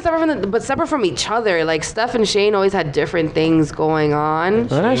 not even separate but separate from each other. Like Steph and Shane always had different things going on.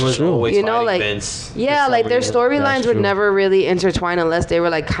 That's true. Like Vince like their storylines would never really intertwine unless they were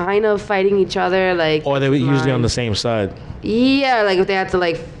like kind of fighting each other, like. Or they were usually on the same side. Yeah, like if they had to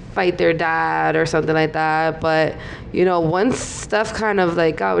like fight their dad or something like that. But once Steph kind of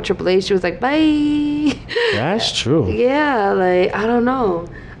like got with Triple H, she was like, bye. That's true. Yeah, like I don't know.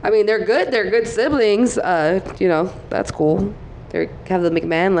 I mean, they're good. They're good siblings. That's cool. They have the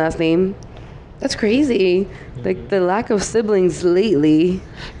McMahon last name. That's crazy. Like the lack of siblings lately.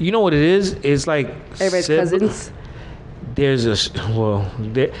 You know what it is? It's like everybody's cousins. There's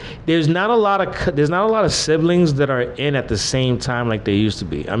there's not a lot of siblings that are in at the same time like there used to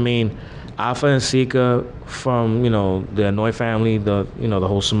be. I mean, Alpha and Sika from the Hanoi family, the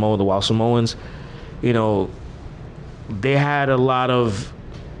whole the Wild Samoans. They had a lot of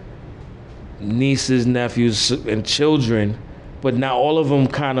nieces, nephews, and children, but now all of them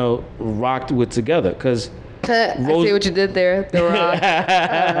kind of rocked with together, because I see what you did there, The Rock.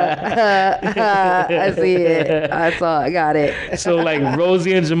 I see it. I got it. So like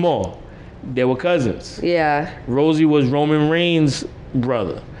Rosie and Jamal, they were cousins. Yeah. Rosie was Roman Reigns'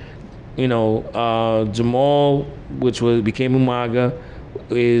 brother. Jamal, which became Umaga,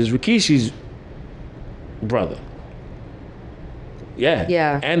 is Rikishi's brother. Yeah.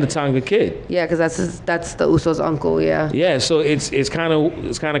 Yeah. And the Tonga kid. Yeah, because that's the Usos' uncle. Yeah. Yeah, so it's kind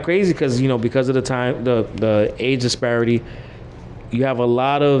of crazy because because of the age disparity, you have a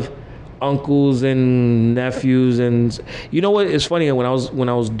lot of uncles and nephews, and you know what? It's funny when I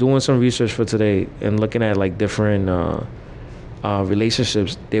was doing some research for today and looking at like different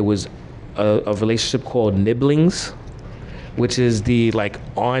relationships. There was a relationship called nibblings, which is the like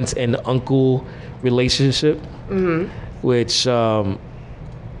aunt and uncle relationship, which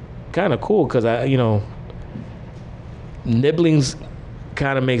kind of cool because nibblings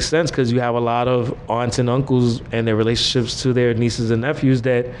kind of makes sense because you have a lot of aunts and uncles and their relationships to their nieces and nephews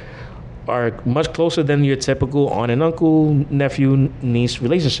that are much closer than your typical aunt and uncle, nephew, niece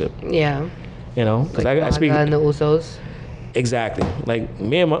relationship. Yeah. Because Like I speak Gaga and the Usos. exactly like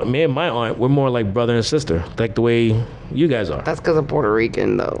me and my aunt. We're more like brother and sister, like the way you guys are. That's because of Puerto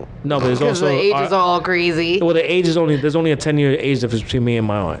Rican, though. No, but it's Because also the ages are all crazy. well, the age is there's only a 10-year age difference between me and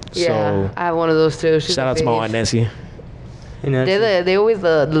my aunt. Yeah, So I have one of those too. She's shout out to my aunt Nancy. They always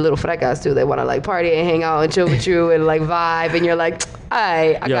the little fracas too. They want to like party and hang out and chill with you and like vibe, and you're like,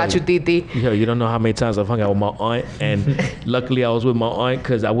 "Hi, I got you, Titi." Yo, you don't know how many times I've hung out with my aunt, and luckily I was with my aunt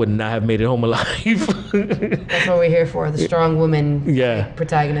because I would not have made it home alive. That's what we're here for. The strong woman Yeah.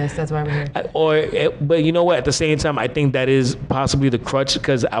 protagonist. That's why we're here. But you know what? At the same time, I think that is possibly the crutch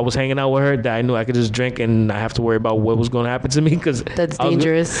because I was hanging out with her that I knew I could just drink and not have to worry about what was going to happen to me. Because That's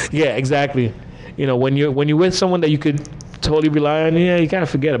dangerous. Yeah, exactly. When you're with someone that you could totally rely on, you kind of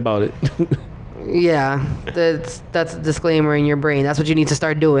forget about it. Yeah, that's a disclaimer in your brain. That's what you need to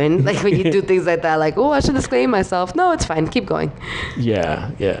start doing. Like when you do things like that, like, oh, I should disclaim myself. No, it's fine. Keep going. Yeah.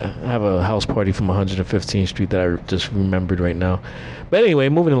 I have a house party from 115th Street that I just remembered right now. But anyway,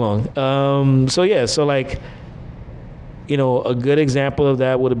 moving along. A good example of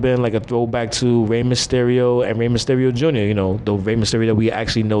that would have been like a throwback to Rey Mysterio and Rey Mysterio Jr. The Rey Mysterio that we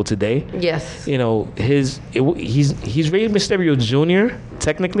actually know today. Yes. He's Rey Mysterio Jr.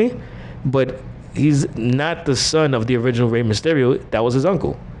 technically, but he's not the son of the original Rey Mysterio. That was his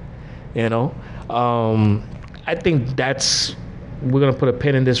uncle. I think we're gonna put a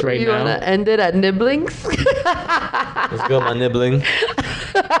pin in this right You now. wanna end it at nibblings? Let's go, my nibbling.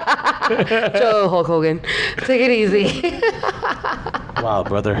 Joe Hulk Hogan, take it easy. Wow,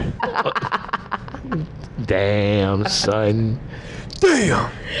 brother. Damn, son. Damn.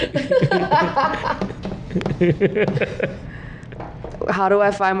 How do I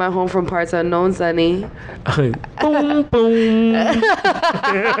find my home from parts unknown, Sonny? Boom, boom.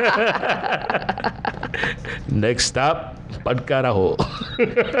 Next stop, Pal Carajo.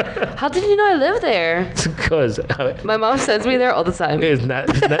 How did you know I live there? Because My mom sends me there all the time. it's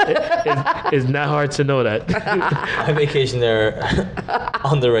not hard to know that. I vacation there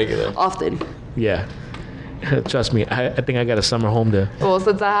on the regular. Often. Yeah. Trust me, I think I got a summer home there. Well,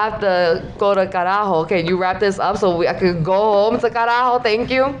 since I have to go to Carajo, can you wrap this up so I can go home to Carajo?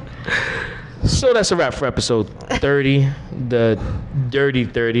 Thank you. So that's a wrap for episode 30, the Dirty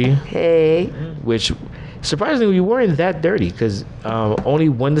 30, Hey. which surprisingly we weren't that dirty because only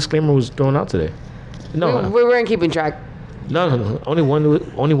one disclaimer was thrown out today. No, We weren't keeping track. no, only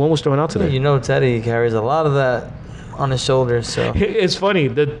one was thrown out today. Teddy carries a lot of that on his shoulders, so. It's funny.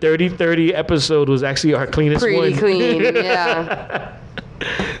 The 30-30 episode was actually our cleanest one. Pretty clean, yeah.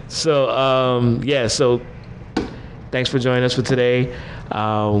 So thanks for joining us for today.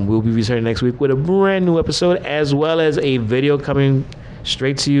 We'll be returning next week with a brand new episode as well as a video coming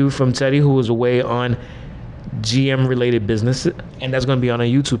straight to you from Teddy, who was away on GM related business, and that's going to be on our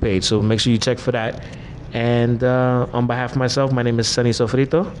YouTube page. So make sure you check for that. And on behalf of myself, my name is Sunny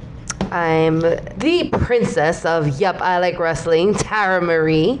Sofrito. I'm the princess of Yup, I Like Wrestling, Tara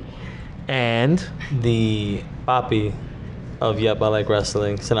Marie. And The papi of Yup, I Like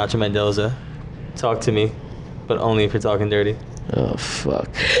Wrestling, Sinatra Mendoza. Talk to me, but only if you're talking dirty. oh fuck,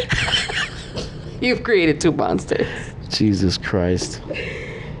 You've created two monsters. Jesus Christ,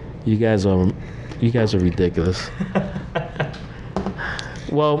 you guys are ridiculous.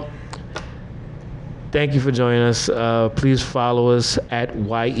 Well, thank you for joining us. Please follow us at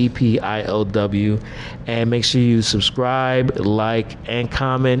YEPILW and make sure you subscribe, like, and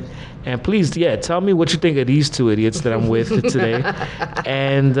comment. And please, tell me what you think of these two idiots that I'm with today.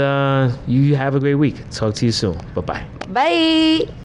 And you have a great week. Talk to you soon. Bye-bye. Bye.